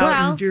kid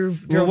out, and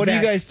drove what back. do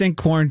you guys think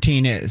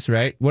quarantine is,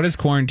 right? What is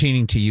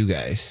quarantining to you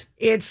guys?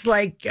 It's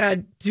like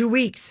 2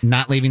 weeks.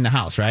 Not leaving the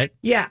house, right?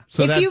 Yeah.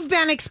 So if you've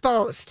been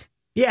exposed.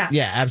 Yeah.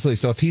 Yeah, absolutely.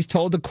 So if he's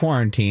told to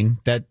quarantine,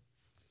 that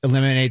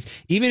eliminates,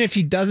 even if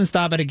he doesn't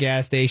stop at a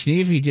gas station,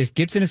 even if he just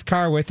gets in his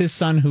car with his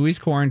son who he's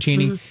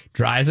quarantining,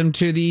 drives him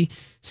to the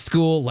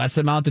school, lets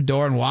him out the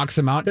door and walks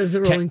him out. Does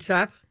the rolling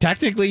stop?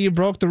 Technically, you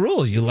broke the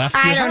rules. You left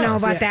your I don't house. know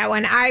about that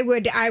one. I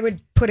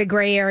would put a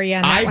gray area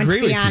on that I one,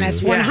 agree to be with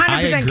honest. you.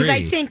 100%, because I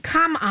agree. think,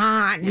 come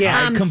on.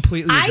 Yeah, I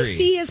completely agree. I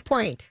see his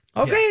point.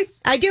 Okay. Yes.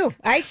 I do.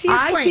 I see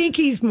his point. I think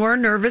he's more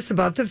nervous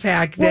about the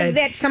fact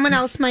that someone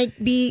else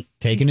might be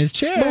taking his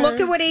chair. But look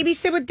at what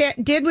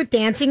ABC did with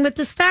Dancing with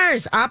the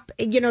Stars. Tom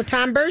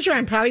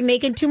Bergeron probably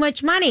making too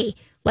much money.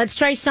 Let's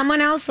try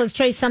someone else. Let's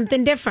try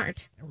something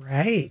different.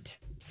 Right.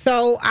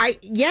 So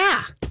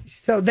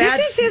So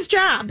this is his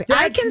job. That's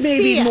I can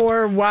maybe see it.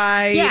 more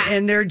why. Yeah.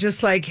 And they're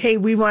just like, hey,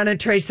 we want to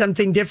try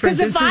something different.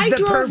 This Because is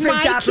the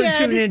perfect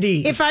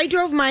opportunity. If I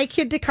drove my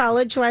kid to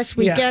college last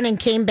weekend and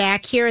came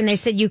back here and they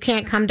said, you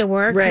can't come to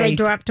work because I Right.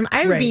 dropped him,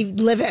 I would be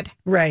livid.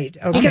 Right.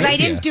 Okay. Because I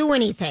didn't do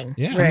anything.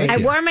 Yeah, Right. I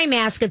wore my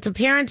mask. It's a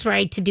parent's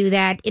right to do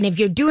that. And if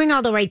you're doing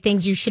all the right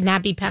things, you should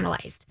not be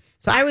penalized.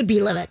 So I would be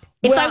livid.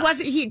 If I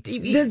wasn't, he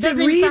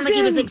doesn't even sound like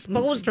he was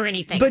exposed or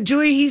anything. But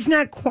Julie, he's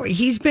not.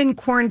 He's been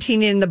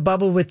quarantined in the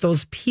bubble with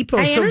those people.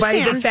 I so by the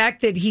understand.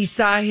 fact that he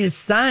saw his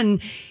son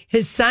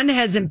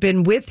hasn't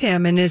been with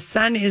him, and his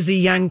son is a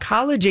young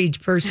college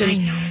age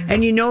person,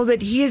 and you know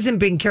that he hasn't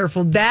been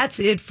careful. That's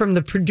it from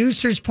the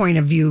producer's point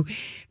of view,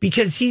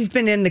 because he's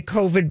been in the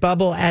COVID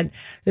bubble at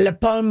La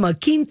Palma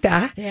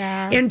Quinta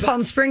in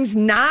Palm Springs,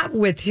 not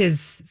with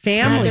his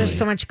family. God, there's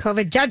so much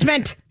COVID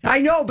judgment. I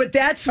know, but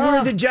that's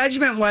where the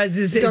judgment was.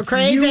 Is Go it's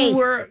crazy.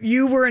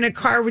 you were in a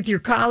car with your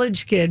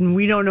college kid, and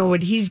we don't know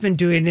what he's been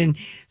doing, and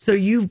so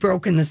you've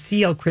broken the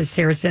seal, Chris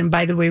Harrison.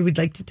 By the way, we'd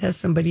like to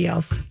test somebody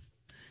else.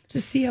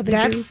 Just see how they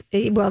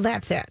do. Well,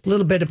 that's it. A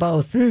little bit of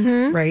both,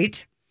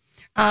 right?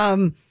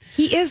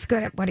 He is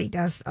good at what he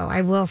does, though,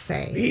 I will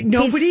say.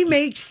 Nobody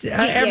makes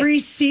every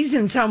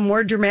season sound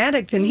more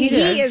dramatic than he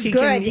does. Is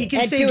good He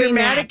can at say doing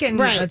dramatic that. in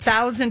Right.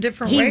 1,000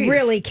 different ways. He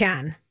really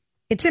can.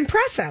 It's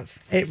impressive.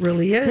 It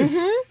really is.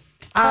 Mm-hmm.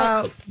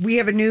 We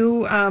have a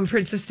new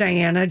Princess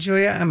Diana,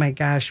 Julia. Oh my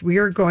gosh, we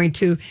are going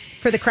to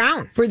for the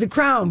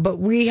crown. But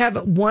we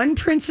have one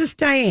Princess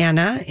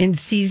Diana in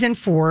season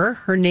 4.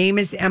 Her name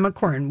is Emma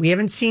Corrin. We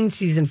haven't seen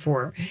season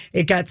 4.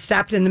 It got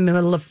stopped in the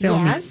middle of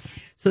filming.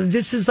 Yes. So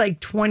this is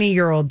like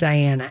 20-year-old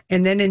Diana.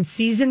 And then in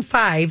season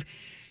 5,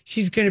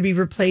 she's going to be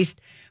replaced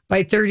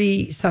by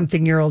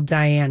 30-something-year-old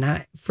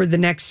Diana for the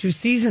next 2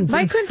 seasons. Why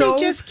And couldn't so- they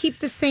just keep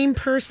the same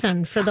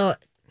person for the...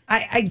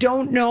 I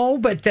don't know,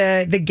 but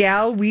the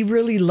gal, we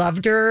really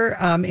loved her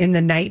in The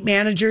Night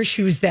Manager.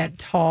 She was that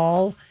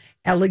tall,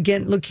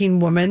 elegant-looking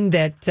woman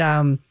that,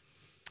 that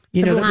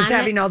was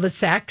having all the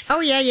sex.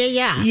 Oh, yeah.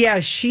 Yeah,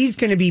 she's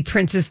going to be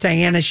Princess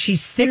Diana.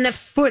 She's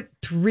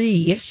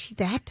 6'3". Is she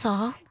that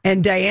tall?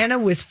 And Diana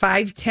was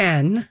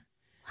 5'10". Wow.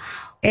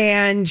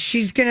 And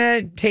she's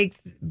going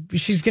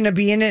to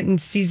be in it in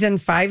season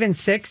 5 and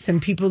 6. And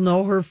people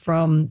know her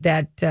from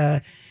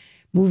that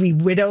movie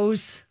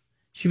Widows.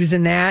 She was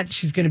in that.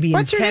 She's going to be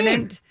What's in her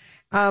name?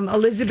 Tenant.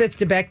 Elizabeth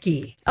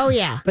Debicki. Oh,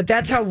 yeah. But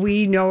that's how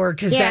we know her,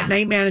 because that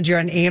Night Manager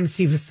on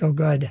AMC was so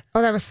good.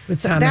 Oh, that was...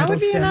 With Tom that would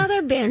be Hiddleston.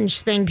 another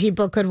binge thing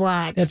people could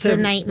watch. That's The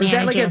Night was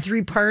Manager. that like a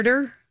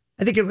 3-parter?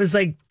 I think it was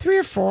like 3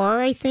 or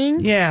 4, I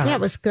think. Yeah. Yeah,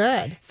 it was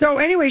good. So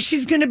anyway,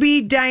 she's going to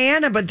be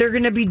Diana, but they're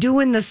going to be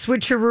doing the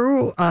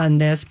switcheroo on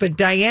this. But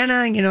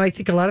Diana, I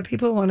think a lot of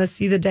people want to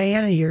see the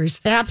Diana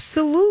years.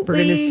 Absolutely. We're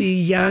going to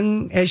see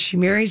young as she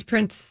marries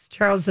Prince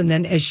Charles, and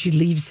then as she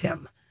leaves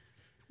him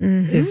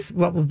is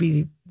what will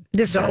be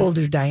the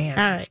older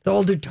Diana. All right. The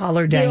older,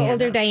 taller Diana. The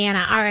older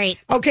Diana. All right.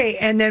 Okay,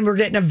 and then we're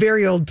getting a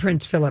very old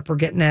Prince Philip. We're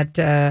getting that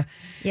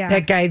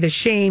that guy, the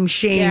shame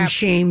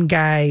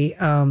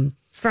guy.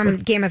 From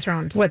Game of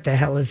Thrones. What the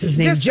hell is his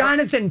name?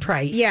 Jonathan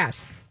Pryce.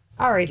 Yes.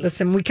 All right,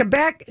 listen, we come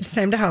back. It's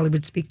time to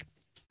Hollywood Speak.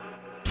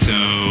 So,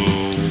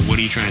 what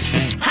are you trying to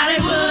say?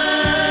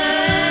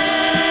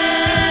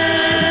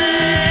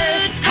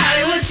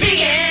 Hollywood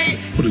speaking.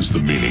 What is the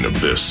meaning of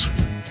this?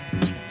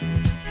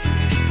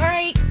 All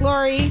right,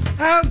 Lori.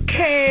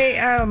 Okay.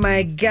 Oh,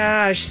 my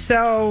gosh.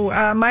 So,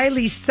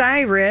 Miley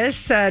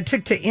Cyrus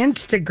took to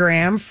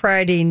Instagram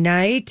Friday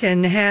night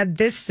and had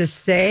this to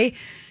say.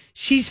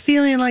 She's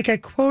feeling like a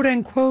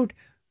quote-unquote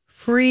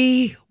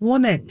free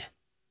woman.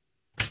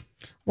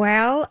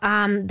 Well,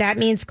 that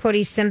means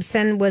Cody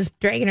Simpson was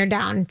dragging her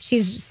down.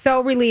 She's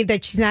so relieved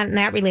that she's not in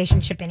that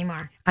relationship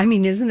anymore. I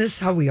mean, isn't this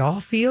how we all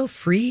feel?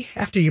 Free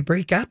after you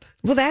break up?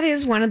 Well, that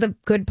is one of the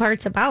good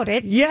parts about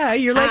it. Yeah,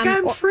 you're like,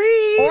 I'm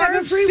free. Or I'm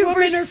a free super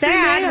woman or free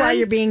sad man. while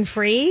you're being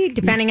free,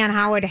 depending on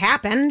how it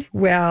happened.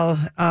 Well,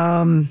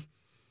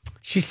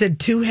 she said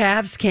 2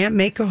 halves can't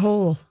make a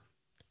whole.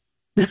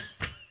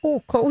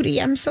 Oh, Cody,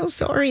 I'm so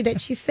sorry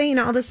that she's saying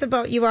all this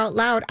about you out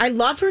loud. I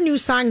love her new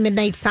song,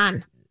 Midnight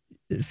Sun.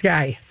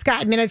 Sky.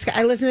 Midnight Sky.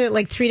 I listened to it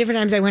like 3 different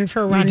times. I went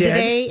for a run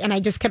today, and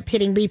I just kept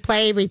hitting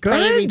replay.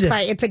 Good.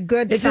 It's a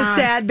good It's song. a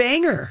sad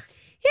banger.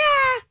 Yeah.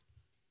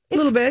 A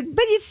little bit.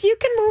 But you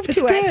can move It's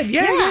to good. it.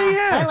 Yeah.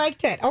 I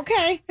liked it.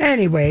 Okay.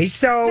 Anyway,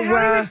 so The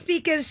Hollywood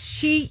Speak is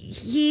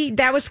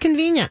that was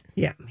convenient.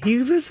 Yeah, he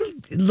was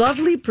a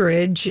lovely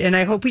bridge, and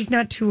I hope he's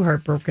not too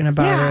heartbroken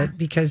about it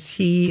because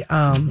he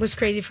was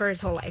crazy for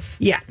his whole life.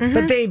 Yeah,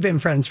 but they've been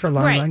friends for a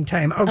long, long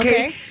time.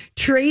 Okay.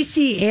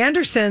 Tracy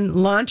Anderson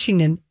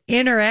launching an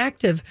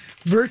interactive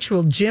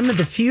virtual gym of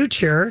the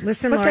future.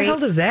 Listen, what Lori, the hell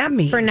does that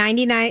mean? For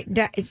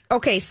 $99.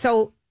 Okay,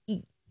 so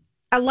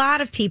a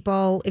lot of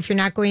people, if you're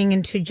not going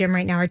into a gym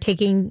right now, are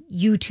taking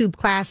YouTube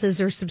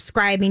classes or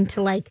subscribing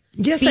to like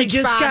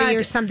Beachbody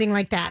or something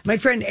like that. My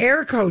friend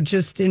Erico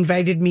just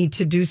invited me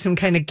to do some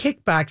kind of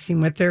kickboxing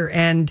with her.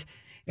 And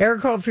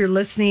Erico, if you're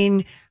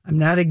listening, I'm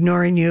not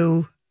ignoring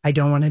you. I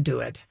don't want to do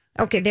it.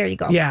 Okay, there you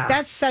go. Yeah.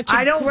 That's such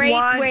a great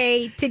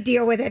way to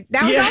deal with it.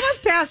 That was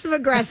almost passive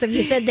aggressive.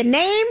 You said the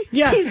name,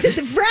 you said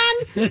the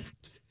friend.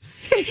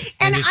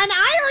 And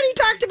I already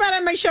talked about it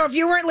on my show. If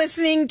you weren't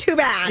listening, too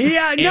bad.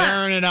 Yeah,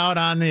 airing it out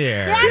on the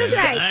air. That's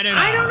right.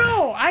 I don't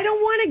know. I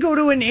don't want to go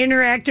to an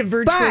interactive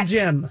virtual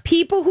gym.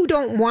 People who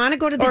don't want to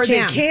go to the gym. Or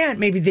they can't.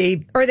 Maybe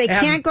they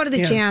can't go to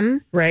the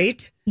gym.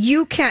 Right.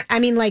 You can't. I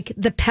mean, like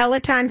the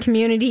Peloton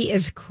community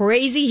is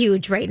crazy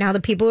huge right now.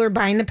 The people who are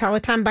buying the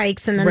Peloton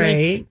bikes and then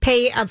they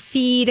pay a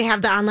fee to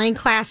have the online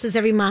classes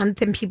every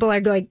month. And people are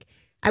like,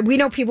 we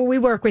know people we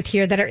work with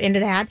here that are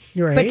into that.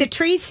 Right. But the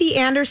Tracy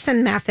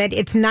Anderson method,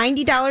 it's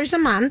 $90 a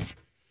month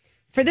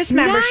for this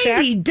membership.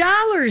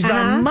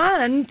 $90 a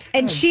month?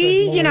 And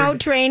she,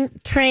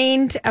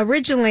 trained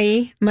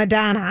originally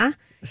Madonna,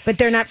 but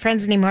they're not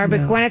friends anymore.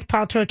 But Gwyneth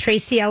Paltrow,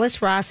 Tracy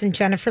Ellis Ross, and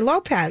Jennifer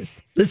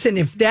Lopez. Listen,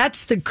 if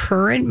that's the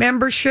current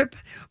membership,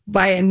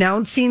 by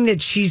announcing that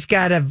she's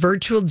got a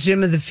virtual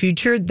gym of the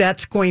future,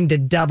 that's going to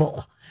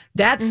double.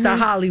 That's the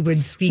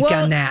Hollywood speak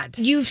on that.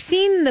 You've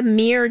seen the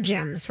mirror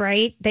gyms,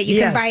 right? That you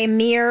can buy a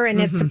mirror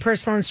and it's a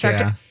personal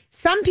instructor. Yeah.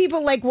 Some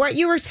people, like what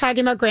you were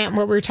talking about, Grant,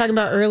 what we were talking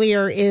about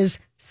earlier is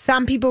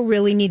some people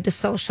really need the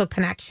social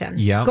connection.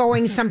 Yep.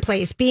 Going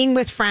someplace, being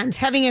with friends,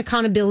 having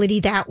accountability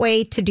that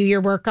way to do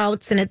your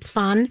workouts and it's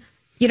fun.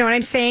 You know what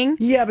I'm saying?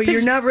 Yeah, but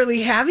you're not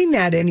really having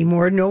that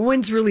anymore. No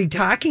one's really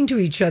talking to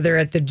each other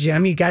at the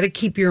gym. You got to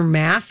keep your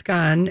mask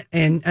on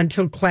and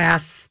until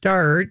class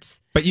starts.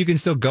 But you can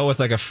still go with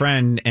like a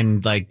friend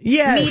and like Meet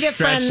a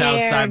friend stretch out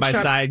there, side by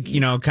side,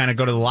 kind of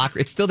go to the locker.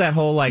 It's still that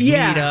whole like meet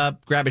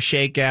up, grab a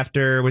shake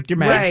after with your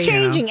mask. It's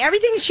changing.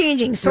 Everything's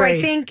changing. So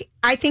Right.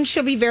 I think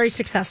she'll be very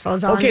successful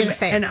is all I'm going to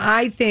say. And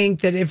I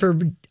think that if her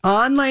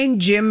online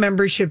gym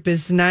membership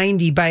is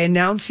 $90, by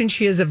announcing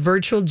she has a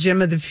virtual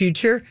gym of the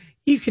future,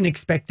 you can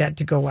expect that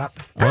to go up.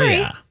 All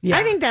right.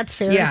 I think that's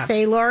fair to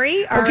say,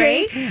 Lori. All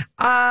right.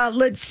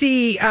 Let's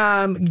see.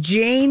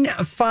 Jane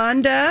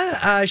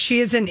Fonda. She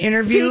is an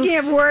interview. Speaking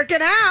of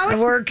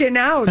working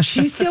out.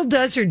 She still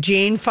does her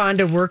Jane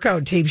Fonda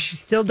workout tape. She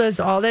still does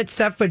all that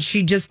stuff, but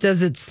she just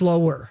does it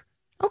slower.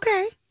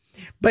 Okay.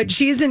 But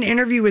she's an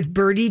interview with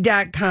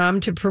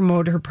Birdie.com to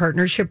promote her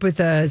partnership with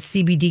a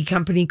CBD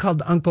company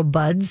called Uncle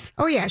Bud's.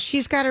 Oh, yeah.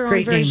 She's got her own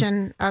Great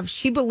version of,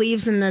 she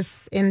believes in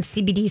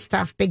CBD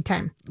stuff big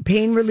time.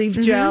 Pain relief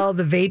gel,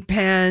 the vape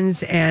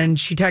pens. And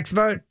she talks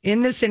about,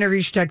 in this interview,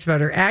 she talks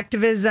about her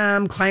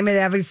activism, climate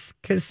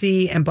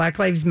advocacy, and Black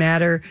Lives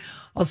Matter.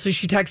 Also,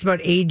 she talks about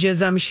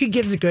ageism. She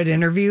gives a good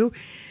interview.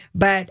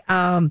 But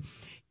how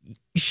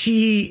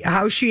she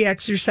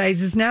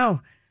exercises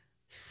now.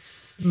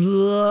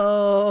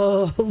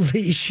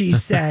 Slowly, she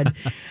said.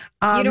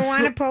 You don't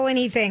want to pull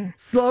anything.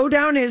 Slow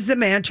down is the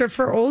mantra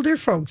for older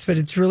folks, but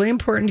it's really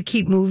important to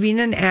keep moving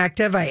and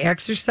active. I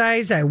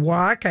exercise, I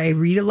walk, I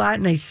read a lot,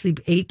 and I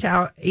sleep 8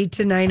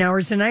 to 9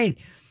 hours a night.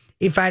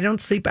 If I don't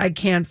sleep, I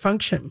can't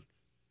function.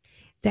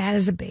 That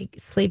is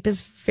sleep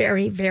is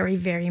very, very,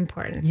 very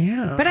important.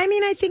 Yeah. But I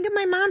mean, I think of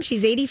my mom.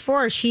 She's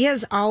 84. She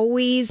has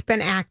always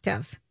been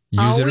active.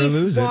 Use it or always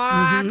lose it.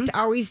 walked,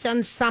 always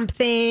done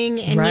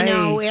something. And,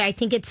 I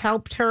think it's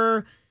helped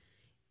her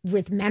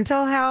with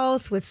mental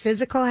health, with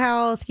physical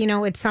health.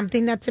 It's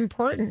something that's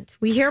important.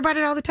 We hear about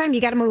it all the time.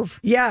 You got to move.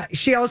 Yeah.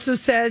 She also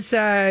says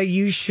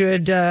you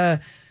should put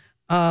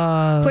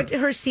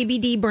her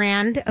CBD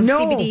brand of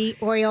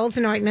CBD oils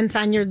and ointments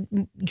on your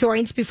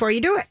joints before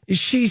you do it.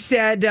 She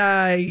said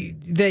that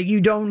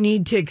you don't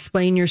need to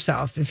explain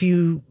yourself. If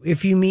you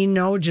mean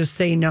no, just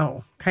say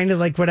no. Kind of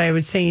like what I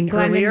was saying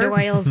earlier. Glennon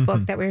Doyle's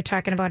book that we were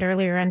talking about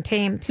earlier,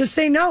 Untamed. Just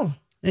say no.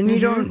 And you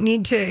don't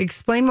need to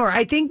explain more.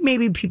 I think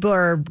maybe people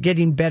are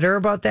getting better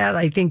about that.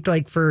 I think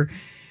like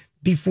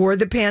before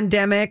the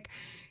pandemic,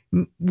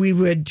 we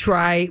would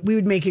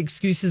make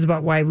excuses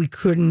about why we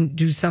couldn't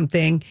do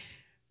something.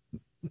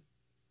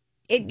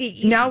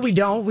 Now we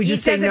don't. We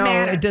just say, no,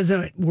 it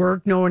doesn't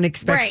work. No one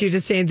expects you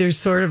to say. There's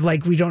sort of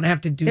like, we don't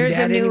have to do that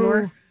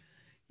anymore.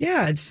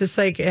 Yeah, it's just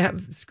like,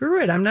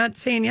 screw it. I'm not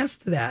saying yes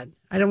to that.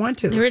 I don't want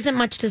to. There isn't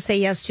much to say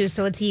yes to,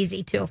 so it's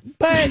easy to.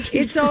 But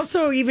it's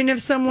also, even if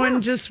someone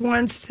just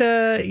wants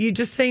to, you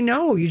just say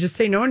no. You just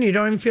say no, and you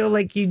don't even feel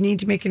like you need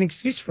to make an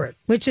excuse for it.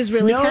 Which is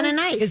really kind of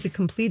nice. It's a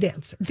complete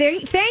answer.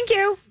 Thank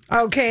you.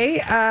 Okay.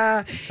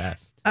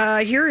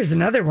 Here is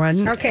another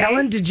one. Okay.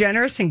 Ellen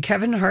DeGeneres and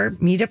Kevin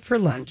Hart meet up for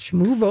lunch.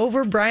 Move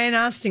over, Brian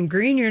Austin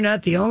Green. You're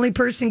not the only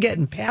person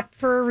getting papped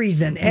for a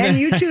reason. And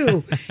you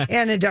too,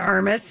 Anna de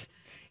Armas.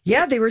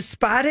 Yeah, they were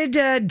spotted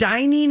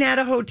dining at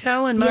a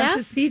hotel in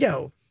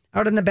Montecito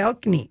out on the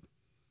balcony.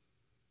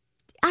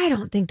 I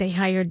don't think they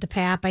hired the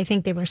pap. I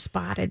think they were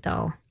spotted,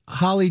 though.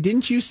 Holly,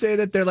 didn't you say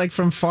that they're like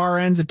from far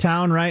ends of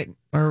town, right?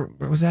 Or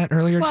was that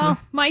earlier? Well,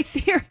 my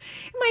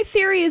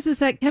theory is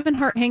that Kevin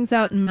Hart hangs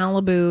out in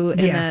Malibu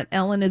and that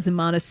Ellen is in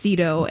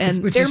Montecito,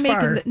 and Which they're is making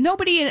far.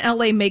 Nobody in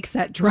LA makes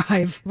that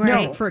drive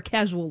Right. for a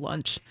casual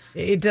lunch.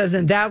 It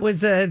doesn't.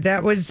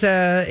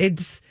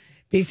 It's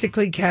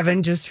basically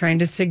Kevin just trying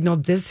to signal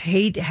this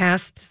hate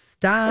has to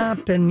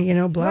stop, and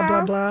blah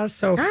blah blah.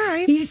 So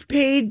he's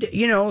paid.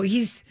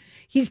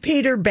 He's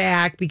paid her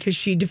back because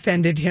she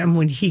defended him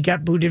when he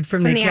got booted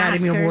from the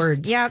Academy Oscars.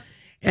 Awards. Yep.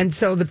 And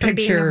so the From being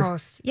the picture,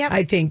 host. Yep.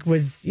 I think,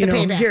 was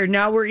payback. here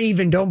now we're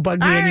even. Don't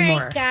bug me All right,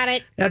 anymore. got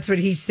it. That's what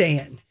he's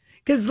saying.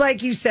 Because,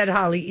 like you said,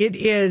 Holly, it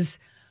is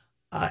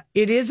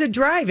a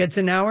drive. It's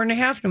an hour and a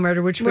half, no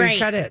matter which way you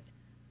cut it.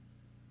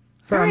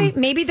 All right,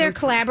 maybe they're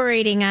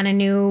collaborating on a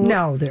new.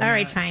 No, they're All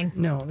right, not. fine.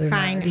 No, they're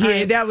fine. not. All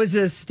right. That was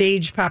a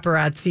staged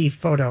paparazzi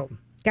photo.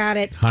 Got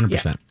it.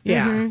 100%.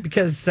 Yeah,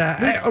 because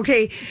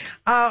okay.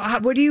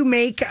 What do you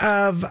make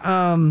of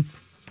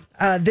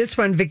this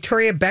one?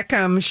 Victoria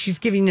Beckham. She's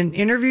giving an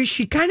interview.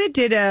 She kind of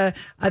did a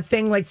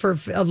thing like for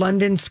a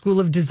London School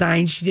of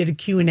Design. She did a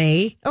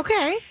Q&A.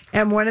 Okay.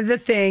 And one of the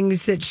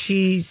things that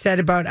she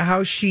said about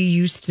how she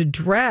used to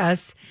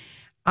dress,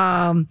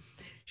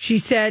 she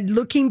said,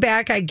 looking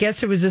back, I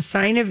guess it was a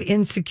sign of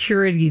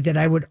insecurity that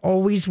I would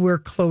always wear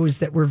clothes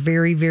that were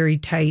very, very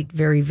tight,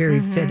 very, very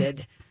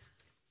fitted.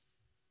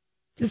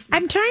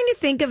 I'm trying to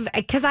think of,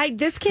 because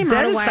this came Is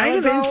that out a a while sign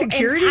of ago,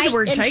 insecurity and to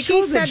wear and tight she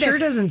clothes? said It sure this.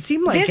 doesn't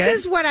seem like this it.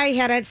 is what I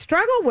had a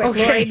struggle with,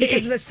 Okay. Lori,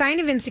 because the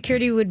sign of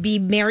insecurity would be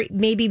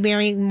maybe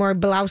wearing more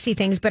blousey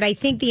things, but I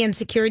think the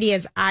insecurity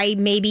is I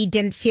maybe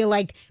didn't feel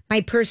like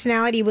my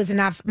personality was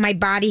enough. My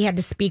body had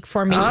to speak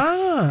for me.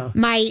 How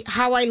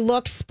I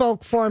looked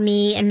spoke for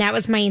me, and that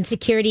was my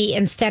insecurity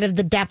instead of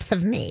the depth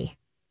of me.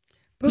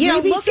 But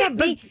Look at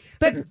me.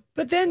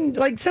 But then,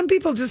 like, some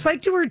people just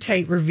like to wear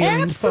tight,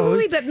 revealing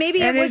Absolutely, clothes. but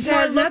maybe and it was it more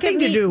has look nothing at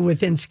to me. do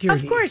with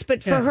insecurity. Of course,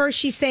 but for her,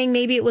 she's saying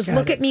maybe it was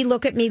look at me,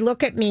 look at me,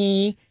 look at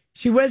me.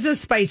 She was a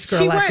Spice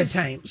Girl at the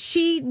time.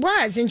 She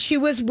was, and she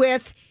was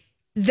with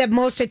the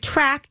most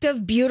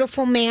attractive,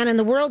 beautiful man in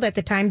the world at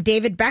the time,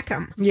 David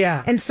Beckham.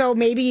 Yeah. And so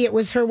maybe it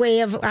was her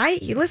way of,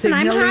 listen,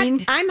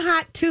 Signaling. I'm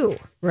hot too.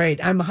 Right,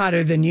 I'm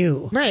hotter than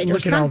you. Right,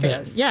 Look or at all something.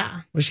 this.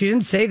 Yeah. Well, she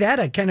didn't say that.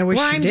 I kind of wish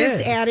Well, she I'm did.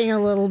 just adding a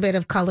little bit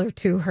of color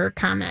to her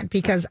comment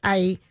because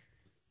okay.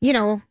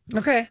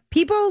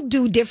 People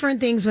do different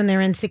things when they're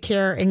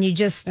insecure, and you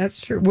just.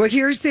 That's true. Well,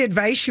 here's the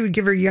advice she would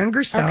give her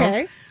younger self.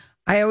 Okay.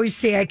 I always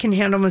say I can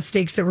handle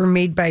mistakes that were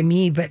made by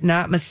me, but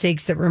not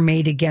mistakes that were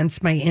made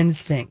against my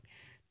instinct.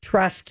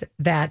 Trust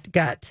that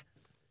gut.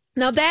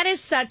 Now that is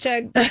such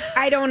a,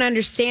 I don't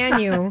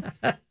understand you.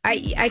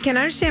 I can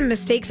understand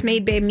mistakes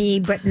made by me,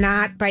 but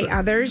not by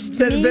others.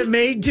 But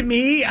made to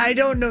me, I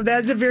don't know.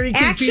 That's a very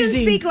confusing. Actions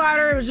speak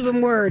louder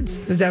than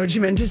words. Is that what you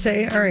meant to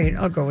say? All right,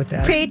 I'll go with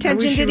that. Pay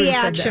attention to the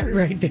actions.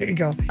 Right, there you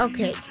go.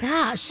 Okay,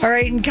 gosh. All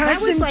right, and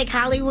that was like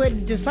Hollywood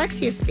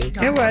dyslexia speak.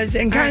 Almost. It was.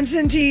 And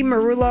Constantine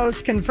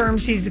Maroulos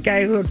confirms he's the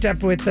guy who hooked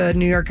up with the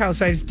New York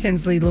Housewives,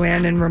 Tinsley,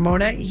 Luann, and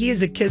Ramona. He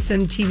is a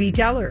kissing TV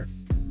teller.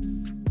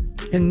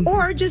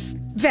 Or just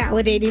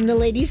validating the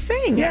lady's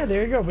saying. Yeah,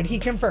 there you go. But he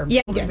confirmed.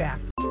 Yeah, we'll be back.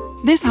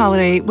 This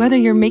holiday, whether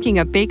you're making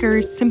a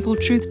Baker's Simple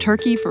Truth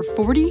turkey for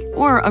 40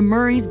 or a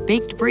Murray's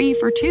Baked Brie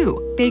for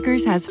 2,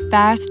 Baker's has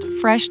fast,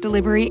 fresh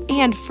delivery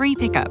and free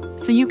pickup,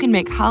 so you can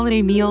make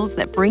holiday meals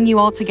that bring you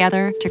all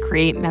together to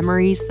create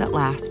memories that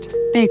last.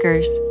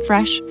 Baker's,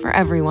 fresh for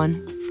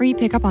everyone. Free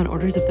pickup on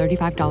orders of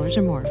 $35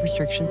 or more.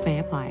 Restrictions may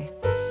apply.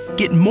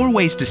 Get more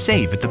ways to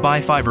save at the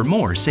Buy 5 or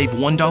More Save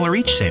 $1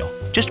 each sale.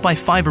 Just buy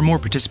 5 or more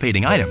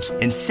participating items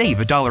and save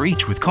 $1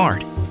 each with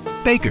card.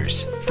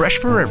 Baker's, fresh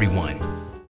for everyone.